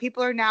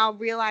 people are now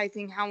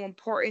realizing how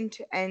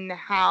important and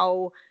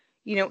how,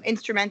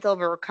 instrumental of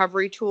a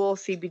recovery tool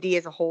CBD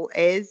as a whole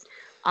is.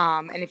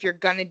 And if you're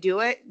going to do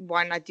it,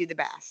 why not do the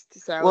best?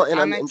 So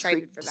I'm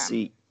excited for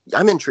them.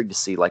 I'm intrigued to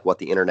see like what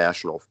the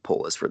international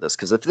pull is for this,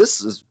 because if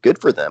this is good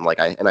for them, like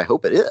I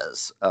hope it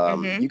is,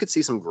 you could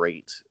see some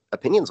great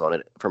opinions on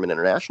it from an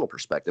international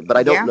perspective. But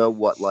I don't know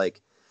what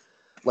like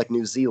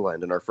New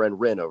Zealand and our friend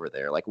Rin over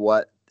there, like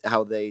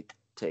how they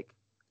take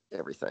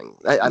everything.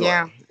 I don't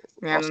know.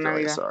 Yeah,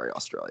 Australia, sorry,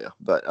 Australia.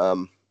 But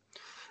I'm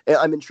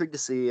intrigued to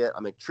see it.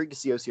 I'm intrigued to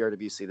see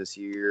OCRWC this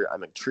year.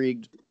 I'm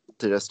intrigued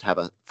to just have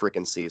a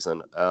freaking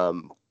season.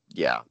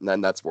 Yeah,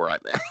 and that's where I'm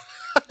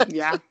at.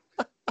 Yeah.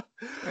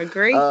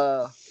 Agree.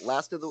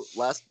 Last bit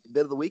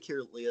of the week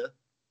here, Leah.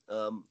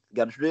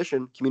 Got a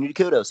tradition. Community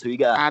kudos. Who you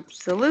got?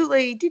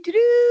 Absolutely. We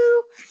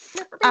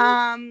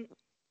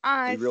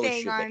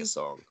really should make a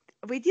song.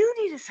 We do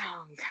need a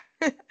song.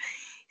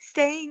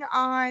 Staying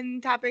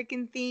on topic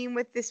and theme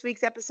with this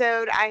week's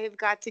episode, I have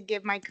got to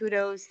give my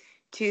kudos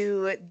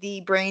to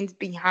the brains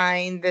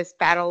behind this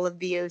Battle of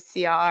the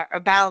OCR, or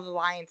Battle of the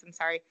Lions. I'm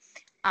sorry.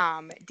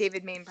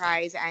 David Main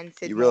Prize and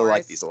Sid You really Morris.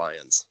 like these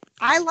Lions.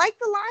 I like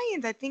the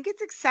Lions. I think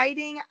it's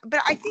exciting,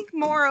 but I think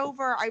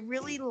moreover, I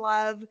really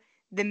love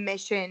the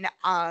mission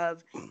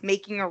of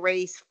making a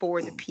race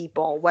for the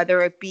people,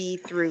 whether it be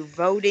through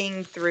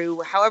voting,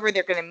 through however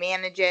they're going to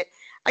manage it.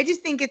 I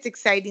just think it's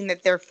exciting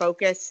that their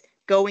focus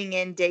going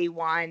in day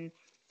one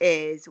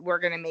is we're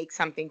going to make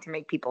something to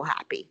make people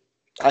happy.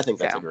 I think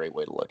that's a great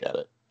way to look at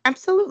it.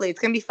 Absolutely. It's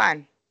going to be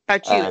fun. How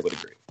about you? I would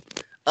agree.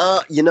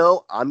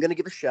 I'm going to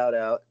give a shout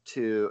out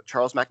to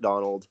Charles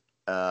McDonald,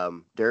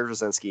 Derek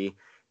Rosinski,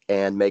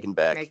 and Megan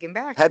Beck. They've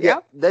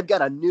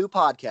got a new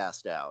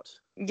podcast out.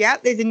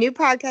 Yep, there's a new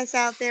podcast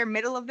out there,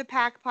 Middle of the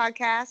Pack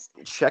podcast.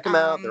 Check them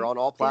out. They're on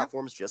all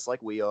platforms, just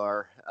like we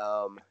are.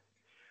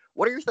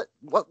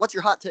 What's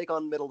your hot take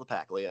on Middle of the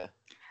Pack, Leah?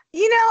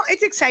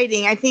 It's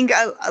exciting. I think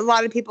a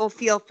lot of people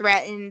feel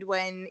threatened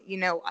when,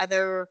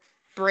 other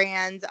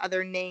brands,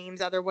 other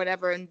names, other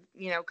whatever, and,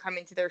 come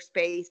into their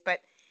space.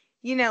 But,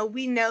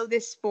 we know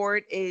this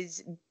sport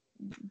is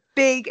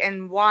big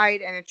and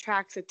wide and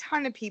attracts a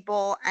ton of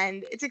people,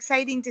 and it's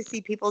exciting to see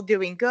people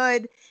doing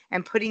good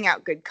and putting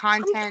out good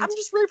content. I'm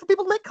just ready for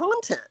people to make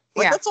content.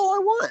 That's all I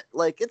want.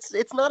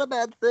 It's not a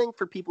bad thing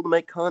for people to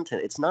make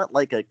content. It's not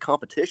like a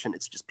competition.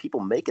 It's just people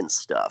making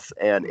stuff.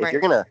 And if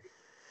you're gonna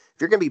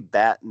be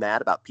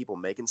mad about people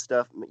making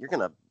stuff, you're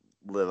gonna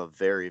live a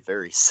very,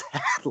 very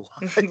sad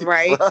life.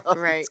 Right.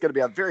 It's gonna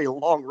be a very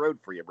long road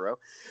for you, bro.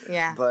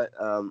 Yeah. But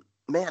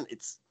man,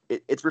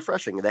 it's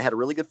refreshing. They had a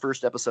really good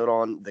first episode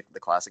on the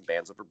classic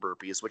bands over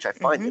burpees, which I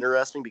find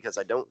interesting because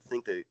I don't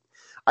think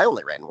I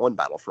only ran one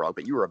Battle Frog,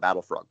 but you were a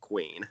Battle Frog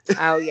queen.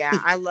 Oh yeah,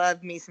 I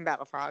love me some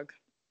Battle Frog.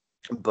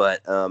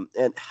 But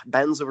and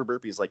bands over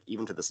burpees, like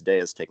even to this day,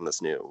 has taken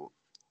this new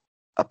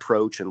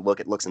approach and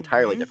look. It looks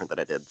entirely different than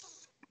I did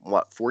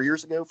 4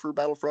 years ago for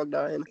Battle Frog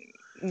Dying.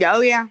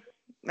 Oh yeah,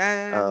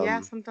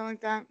 something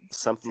like that.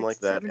 Something like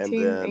that,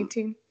 17, and then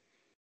 18.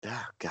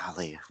 Oh,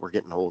 golly, we're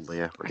getting old,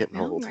 Leah. We're getting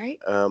old.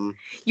 Right?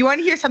 You want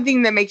to hear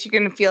something that makes you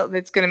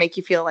that's going to make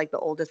you feel like the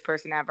oldest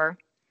person ever?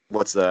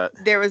 What's that?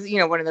 There was,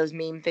 one of those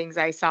meme things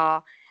I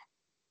saw.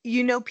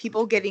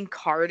 People getting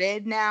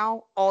carded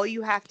now. All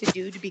you have to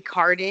do to be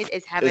carded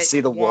is have it see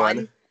the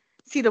one.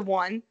 See the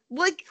one.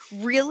 Like,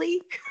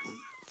 really?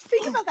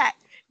 Think about that.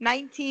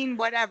 19,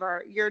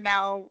 whatever. You're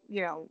now,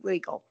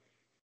 legal.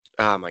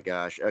 Oh my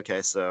gosh.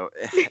 Okay, so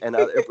and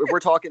if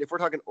we're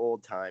talking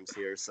old times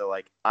here, so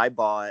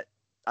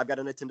I've got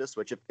a Nintendo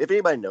Switch. If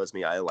anybody knows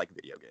me, I like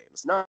video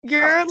games.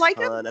 You're like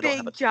a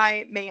big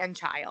giant man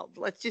child.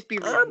 Let's just be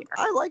real here.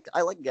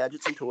 I like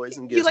gadgets and toys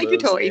and gizmos you like your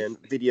toys. And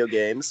video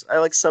games. I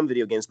like some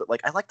video games, but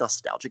I like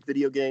nostalgic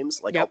video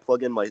games. I'll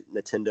plug in my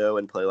Nintendo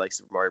and play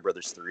Super Mario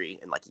Brothers 3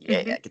 and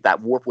get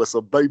that warp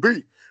whistle,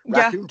 baby.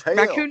 Raccoon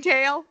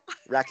tail.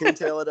 Raccoon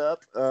tail it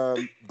up.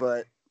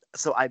 But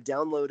so I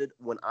downloaded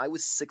when I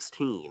was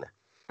 16.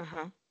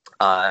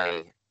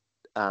 I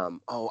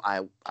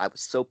was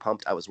so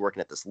pumped. I was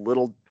working at this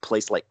little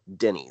place like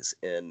Denny's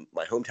in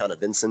my hometown of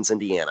Vincennes,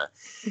 Indiana.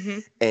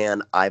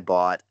 And I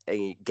bought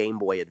a Game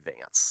Boy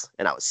Advance,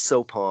 and I was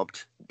so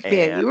pumped.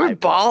 Man, you were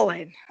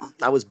balling.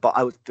 I was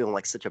feeling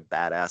like such a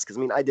badass because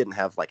I didn't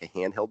have a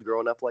handheld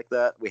growing up like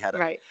that. We had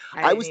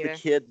I was the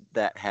kid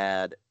that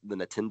had the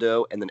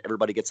Nintendo, and then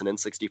everybody gets an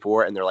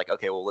N64, and they're like,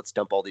 okay, well, let's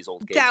dump all these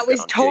old games. That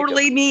was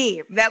totally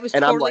me. That was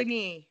totally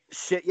me.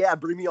 Shit, yeah,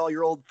 bring me all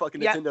your old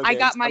fucking Nintendo games. I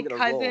got my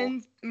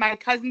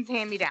cousins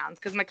hand-me-downs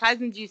because my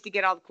cousins used to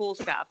get all the cool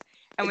stuff.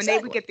 And when they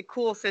would get the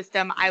cool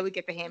system, I would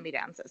get the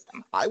hand-me-down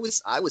system. I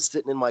was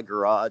sitting in my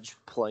garage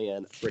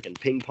playing freaking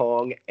ping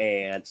pong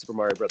and Super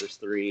Mario Brothers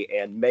 3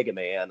 and Mega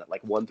Man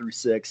 1 through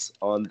 6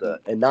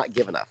 and not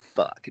giving a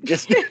fuck,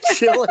 just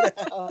chilling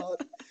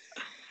out.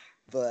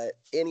 But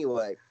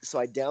anyway, so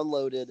I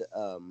downloaded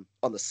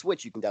on the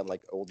Switch. You can download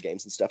old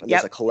games and stuff, and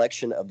there's a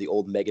collection of the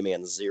old Mega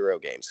Man Zero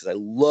games because I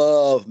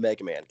love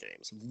Mega Man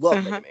games.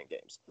 Mega Man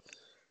games.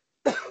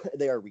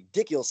 They are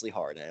ridiculously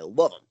hard, and I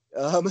love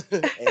them.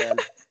 And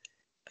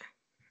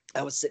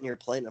I was sitting here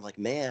playing, and I'm like,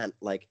 man,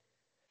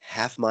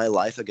 half my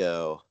life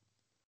ago,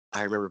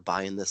 I remember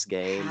buying this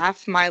game.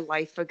 Half my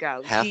life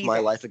ago. My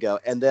life ago.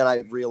 And then I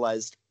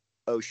realized,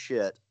 oh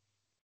shit,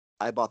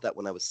 I bought that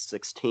when I was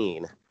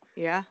 16.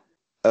 Yeah.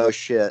 Oh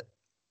shit.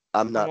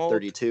 I'm not old.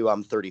 32,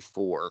 I'm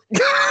 34.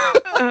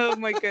 Oh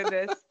my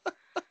goodness.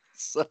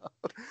 So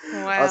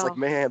Wow. I was like,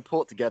 man,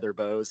 pull it together,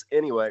 Bose.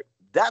 Anyway,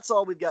 that's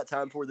all we've got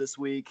time for this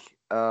week.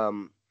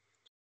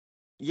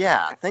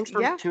 Yeah, thanks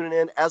for tuning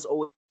in. As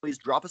always,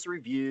 drop us a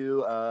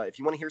review. If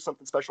you want to hear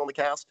something special on the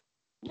cast,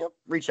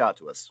 reach out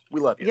to us. We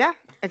love you. Yeah.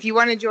 If you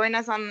want to join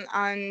us on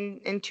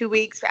in 2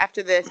 weeks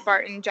after the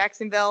Spartan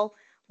Jacksonville,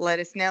 let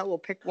us know. We'll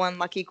pick one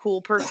lucky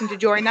cool person to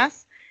join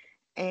us.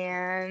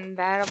 And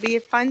that'll be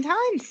fun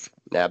times.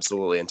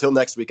 Absolutely. Until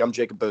next week, I'm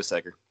Jacob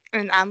Bosecker.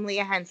 And I'm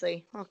Leah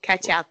Hensley. I'll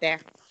catch you out there.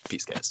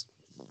 Peace, guys.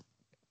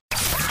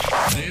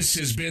 This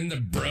has been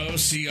the Bro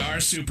CR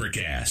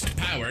Supercast,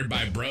 powered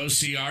by Bro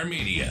CR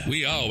Media.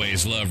 We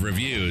always love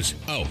reviews.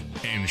 Oh,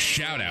 and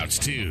shout-outs,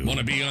 too. Want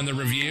to be on the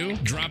review?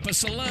 Drop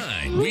us a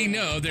line. We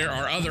know there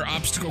are other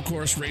obstacle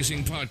course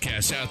racing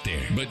podcasts out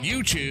there, but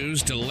you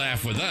choose to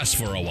laugh with us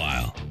for a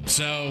while.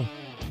 So,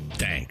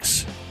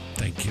 thanks.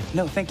 Thank you.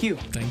 No, thank you.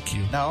 Thank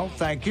you. No,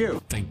 thank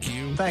you. Thank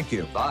you. Thank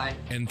you. Bye.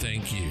 And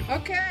thank you.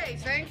 Okay,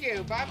 thank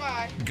you.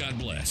 Bye-bye. God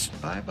bless.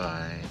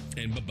 Bye-bye.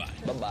 And bye-bye.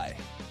 Bye-bye.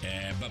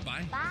 And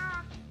bye-bye.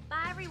 Bye.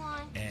 Bye,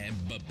 everyone. And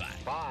bye-bye.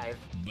 Bye.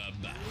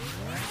 Bye-bye.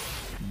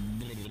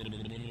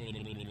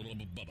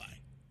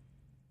 Bye-bye.